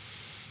 the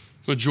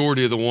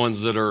majority of the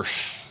ones that are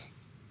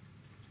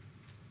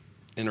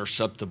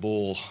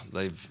interceptable,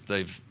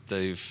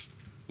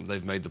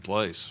 they've made the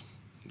plays,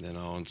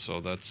 and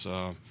so that's.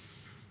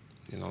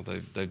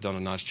 They've done a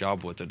nice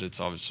job with it.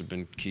 It's obviously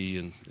been key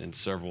in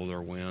several of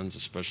their wins,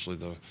 especially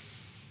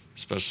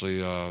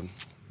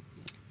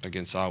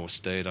against Iowa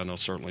State. I know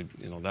certainly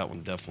that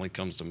one definitely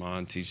comes to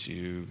mind.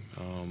 TCU,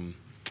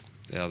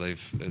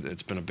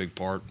 it's been a big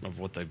part of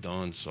what they've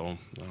done. So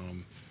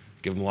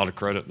give them a lot of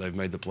credit. They've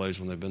made the plays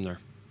when they've been there.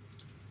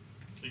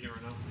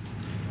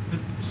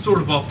 It's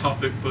sort of off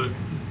topic, but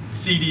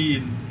CD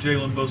and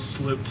Jalen both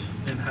slipped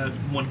and had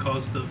one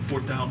cause the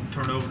 4th down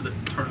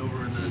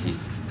turnover, and then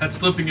had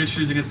slipping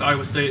issues against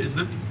Iowa State. Was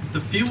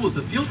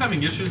the field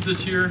having issues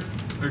this year,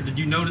 or did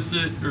you notice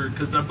it? Or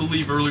because I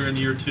believe earlier in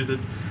the year too that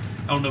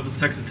I don't know if it's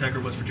Texas Tech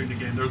or West Virginia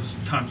game. There was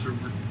times where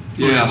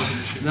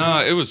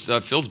it was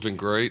that field's been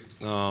great.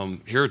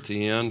 Here at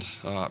the end,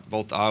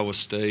 both Iowa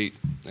State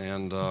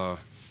and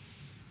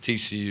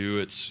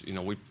TCU, it's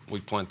we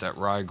plant that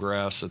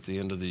ryegrass at the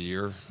end of the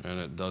year, and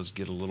it does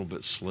get a little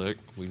bit slick.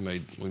 We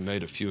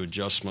made a few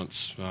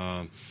adjustments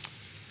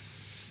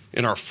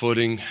in our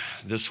footing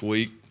this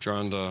week,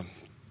 trying to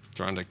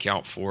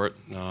account for it.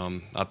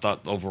 I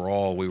thought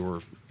overall we were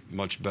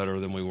much better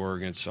than we were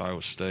against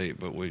Iowa State,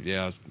 but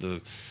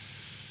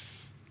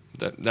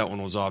that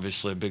one was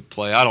obviously a big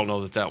play. I don't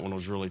know that one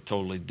was really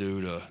totally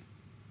due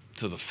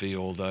to the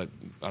field. I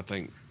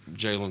think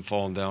Jalen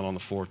falling down on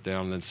the 4th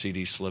down and then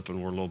CD slipping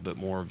were a little bit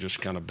more of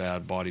just kind of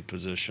bad body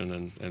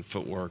position and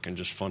footwork, and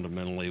just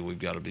fundamentally we've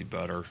got to be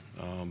better.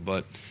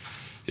 But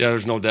yeah,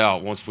 there's no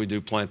doubt once we do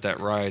plant that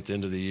rye at the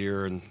end of the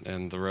year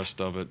and the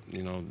rest of it,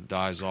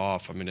 dies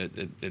off. I mean,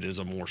 it is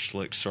a more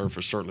slick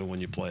surface, certainly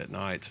when you play at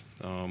night.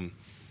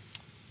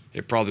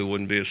 It probably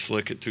wouldn't be as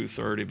slick at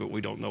 2:30, but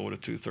we don't know what a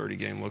 2:30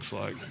 game looks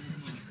like. Okay,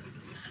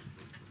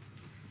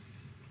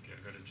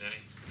 go to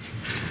Jenny.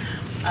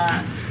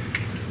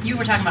 You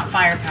were talking about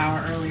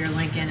firepower earlier,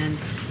 Lincoln, and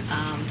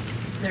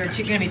there are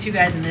going to be 2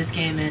 guys in this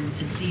game,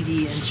 in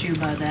CD and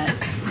Chuba, that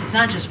it's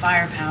not just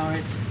firepower,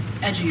 it's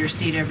edge of your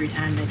seat every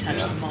time they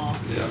touch the ball.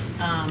 Yeah.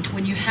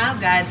 When you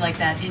have guys like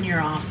that in your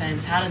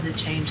offense, how does it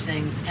change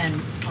things?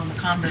 And on the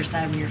converse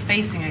side, when you're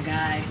facing a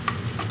guy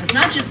that's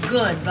not just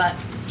good, but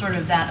sort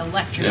of that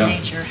electric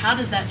nature, how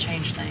does that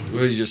change things?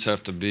 Well, you just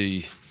have to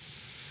be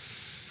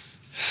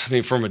 – I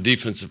mean, from a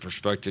defensive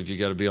perspective, you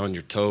got to be on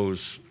your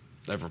toes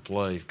every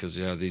play because,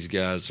 these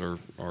guys are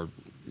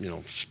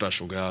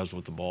special guys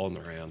with the ball in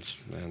their hands.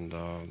 And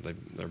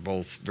they're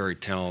both very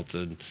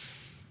talented,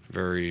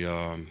 very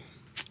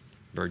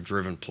very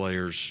driven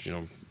players,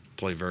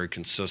 play very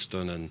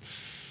consistent and,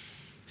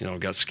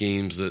 got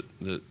schemes that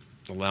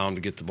allow them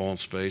to get the ball in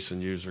space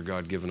and use their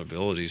God-given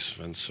abilities.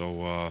 And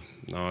so,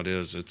 it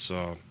is. It's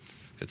a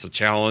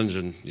challenge,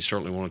 and you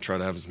certainly want to try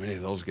to have as many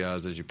of those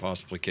guys as you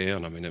possibly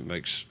can. I mean, it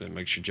makes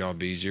your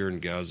job easier, and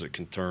guys that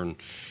can turn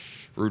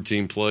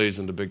routine plays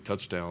into big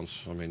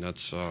touchdowns. I mean,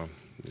 that's,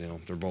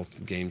 they're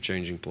both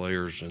game-changing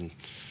players, and,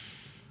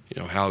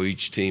 how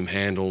each team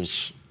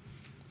handles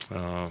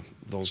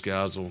those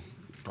guys will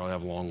probably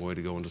have a long way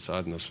to go in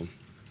deciding this one.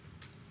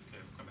 Okay,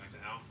 we'll come back to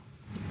Al.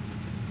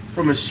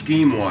 From a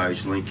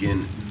scheme-wise,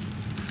 Lincoln,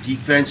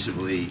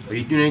 defensively, are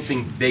you doing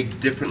anything big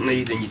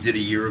differently than you did a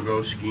year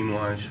ago,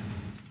 scheme-wise?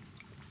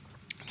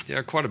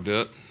 Yeah, quite a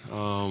bit.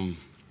 We're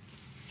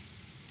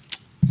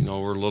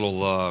a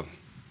little,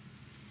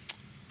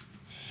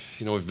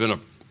 we've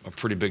been a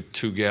pretty big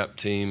 2-gap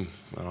team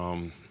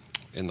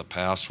in the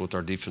past with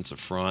our defensive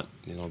front.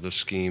 This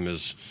scheme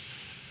is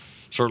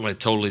certainly a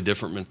totally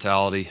different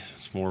mentality.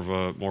 It's more of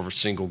a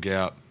single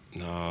gap,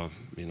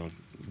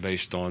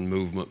 based on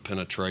movement,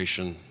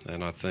 penetration,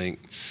 and I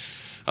think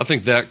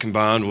that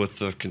combined with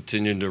the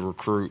continuing to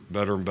recruit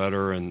better and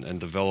better and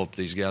develop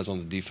these guys on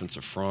the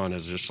defensive front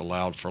has just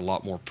allowed for a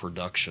lot more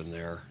production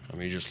there. I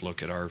mean, you just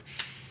look at our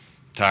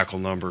tackle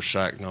numbers,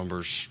 sack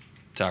numbers,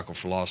 tackle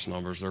for loss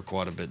numbers, they're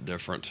quite a bit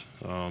different.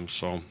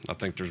 So I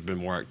think there's been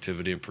more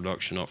activity and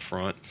production up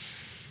front.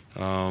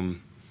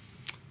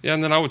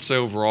 And then I would say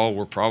overall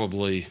we're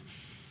probably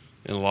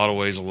in a lot of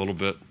ways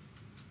maybe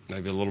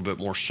a little bit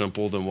more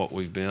simple than what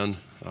we've been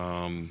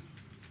on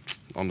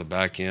the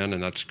back end,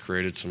 and that's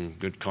created some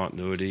good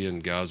continuity,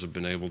 and guys have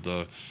been able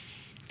to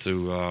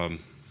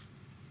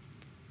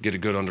get a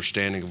good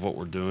understanding of what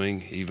we're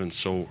doing even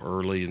so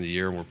early in the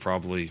year. We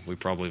probably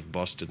have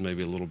busted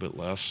maybe a little bit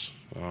less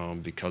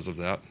because of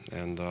that,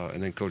 and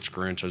then Coach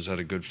Grinch has had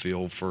a good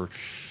feel for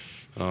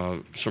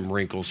some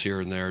wrinkles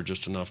here and there,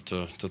 just enough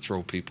to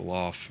throw people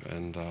off.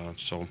 And I'd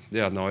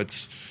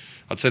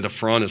say the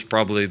front is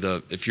probably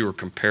if you were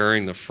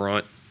comparing the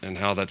front and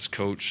how that's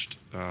coached,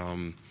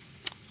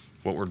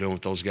 what we're doing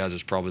with those guys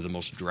is probably the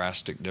most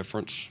drastic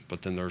difference.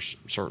 But then there's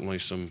certainly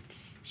some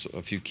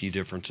a few key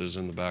differences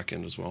in the back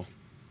end as well.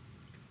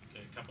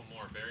 Okay, a couple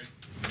more, Barry.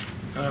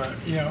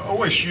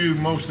 OSU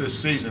most of this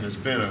season has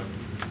been a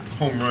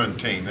home run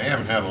team. They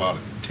haven't had a lot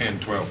of 10,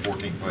 12,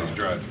 14 plays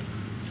drive.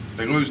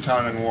 They lose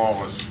Tylen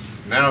Wallace.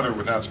 Now they're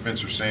without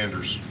Spencer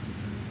Sanders.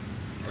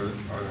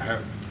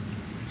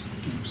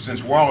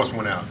 Since Wallace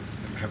went out,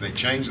 have they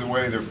changed the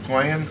way they're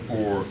playing,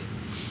 or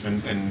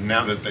and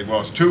now that they've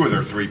lost 2 of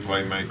their 3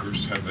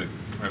 playmakers,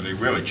 have they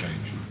really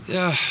changed?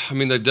 Yeah, I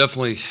mean, they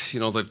definitely,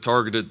 they've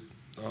targeted,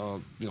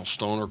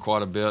 Stoner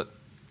quite a bit,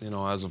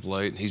 as of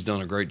late. He's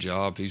done a great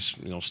job. He's,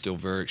 still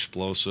very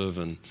explosive,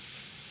 and,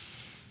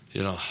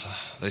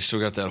 they still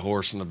got that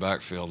horse in the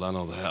backfield. I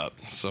know that.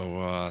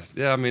 So,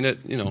 I mean,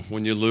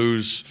 when you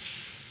lose,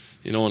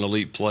 an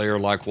elite player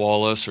like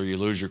Wallace, or you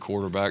lose your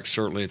quarterback,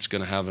 certainly it's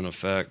going to have an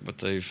effect. But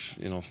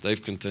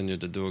they've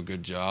continued to do a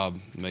good job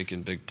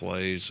making big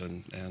plays,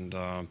 and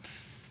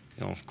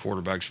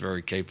quarterback's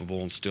very capable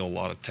and still a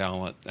lot of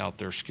talent out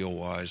there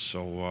skill-wise.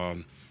 So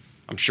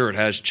I'm sure it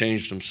has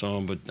changed them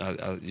some, but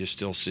you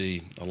still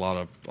see a lot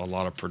of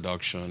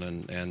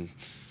production and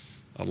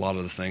a lot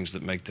of the things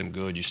that make them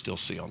good you still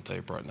see on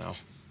tape right now.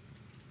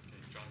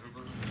 John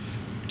Hoover.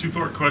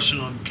 Two-part question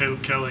on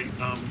Caleb Kelly.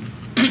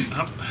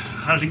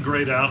 How did he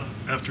grade out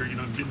after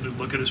getting to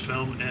look at his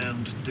film,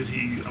 and did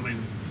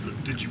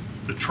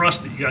the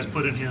trust that you guys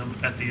put in him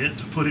at the end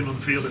to put him on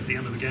the field at the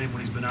end of the game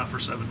when he's been out for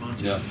 7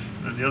 months? Yeah.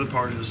 And the other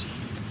part is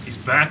he's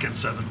back in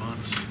 7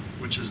 months,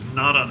 which is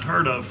not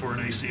unheard of for an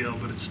ACL,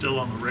 but it's still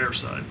on the rare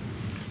side.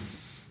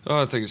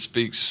 I think it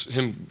speaks,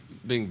 him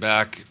being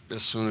back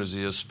as soon as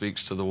he is,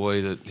 speaks to the way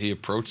that he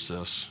approached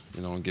this.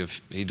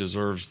 He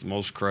deserves the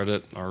most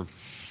credit.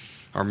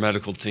 Our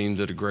medical team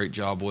did a great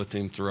job with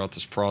him throughout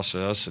this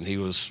process, and he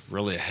was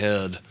really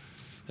ahead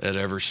at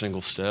every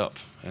single step.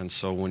 And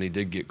so when he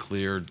did get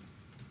cleared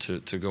to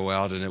go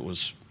out, and it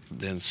was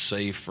then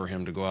safe for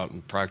him to go out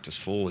and practice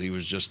full, he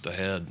was just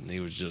ahead. And he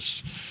was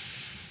just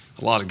 –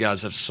 a lot of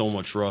guys have so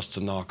much rust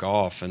to knock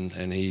off, and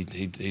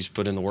he's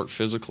put in the work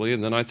physically.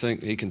 And then I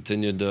think he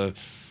continued to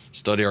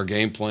study our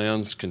game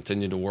plans,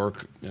 continued to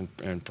work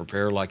and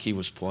prepare like he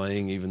was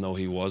playing, even though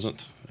he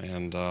wasn't.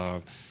 And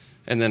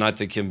then I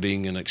think him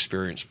being an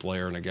experienced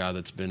player and a guy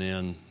that's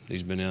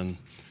he's been in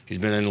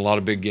a lot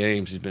of big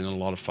games. He's been in a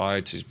lot of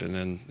fights. He's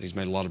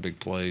made a lot of big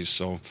plays.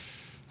 So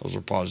those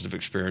are positive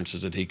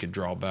experiences that he could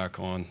draw back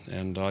on.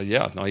 And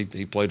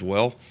he played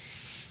well.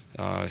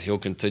 He'll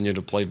continue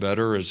to play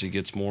better as he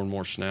gets more and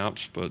more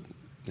snaps. But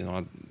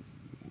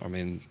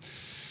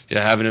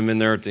having him in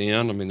there at the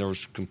end, there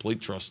was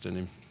complete trust in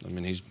him.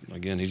 He's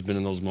been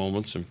in those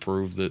moments and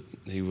proved that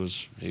he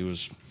was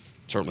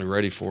certainly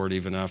ready for it,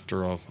 even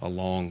after a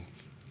long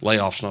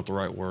layoff's not the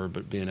right word,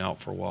 but being out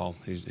for a while.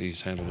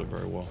 He's handled it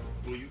very well.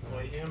 Will you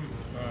play him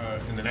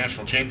in the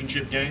national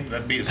championship game?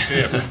 That'd be his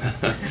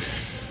 5th.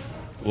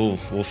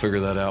 We'll figure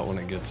that out when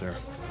it gets there.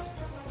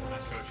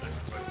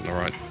 All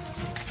right.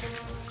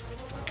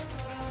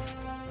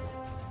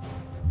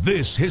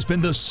 This has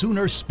been the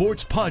Sooner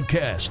Sports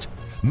Podcast.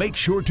 Make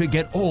sure to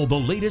get all the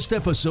latest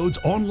episodes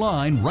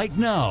online right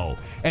now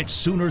at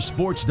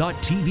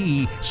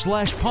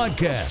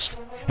Soonersports.tv/podcast.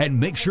 And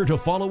make sure to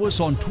follow us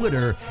on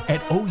Twitter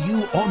at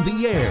OU On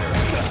The Air.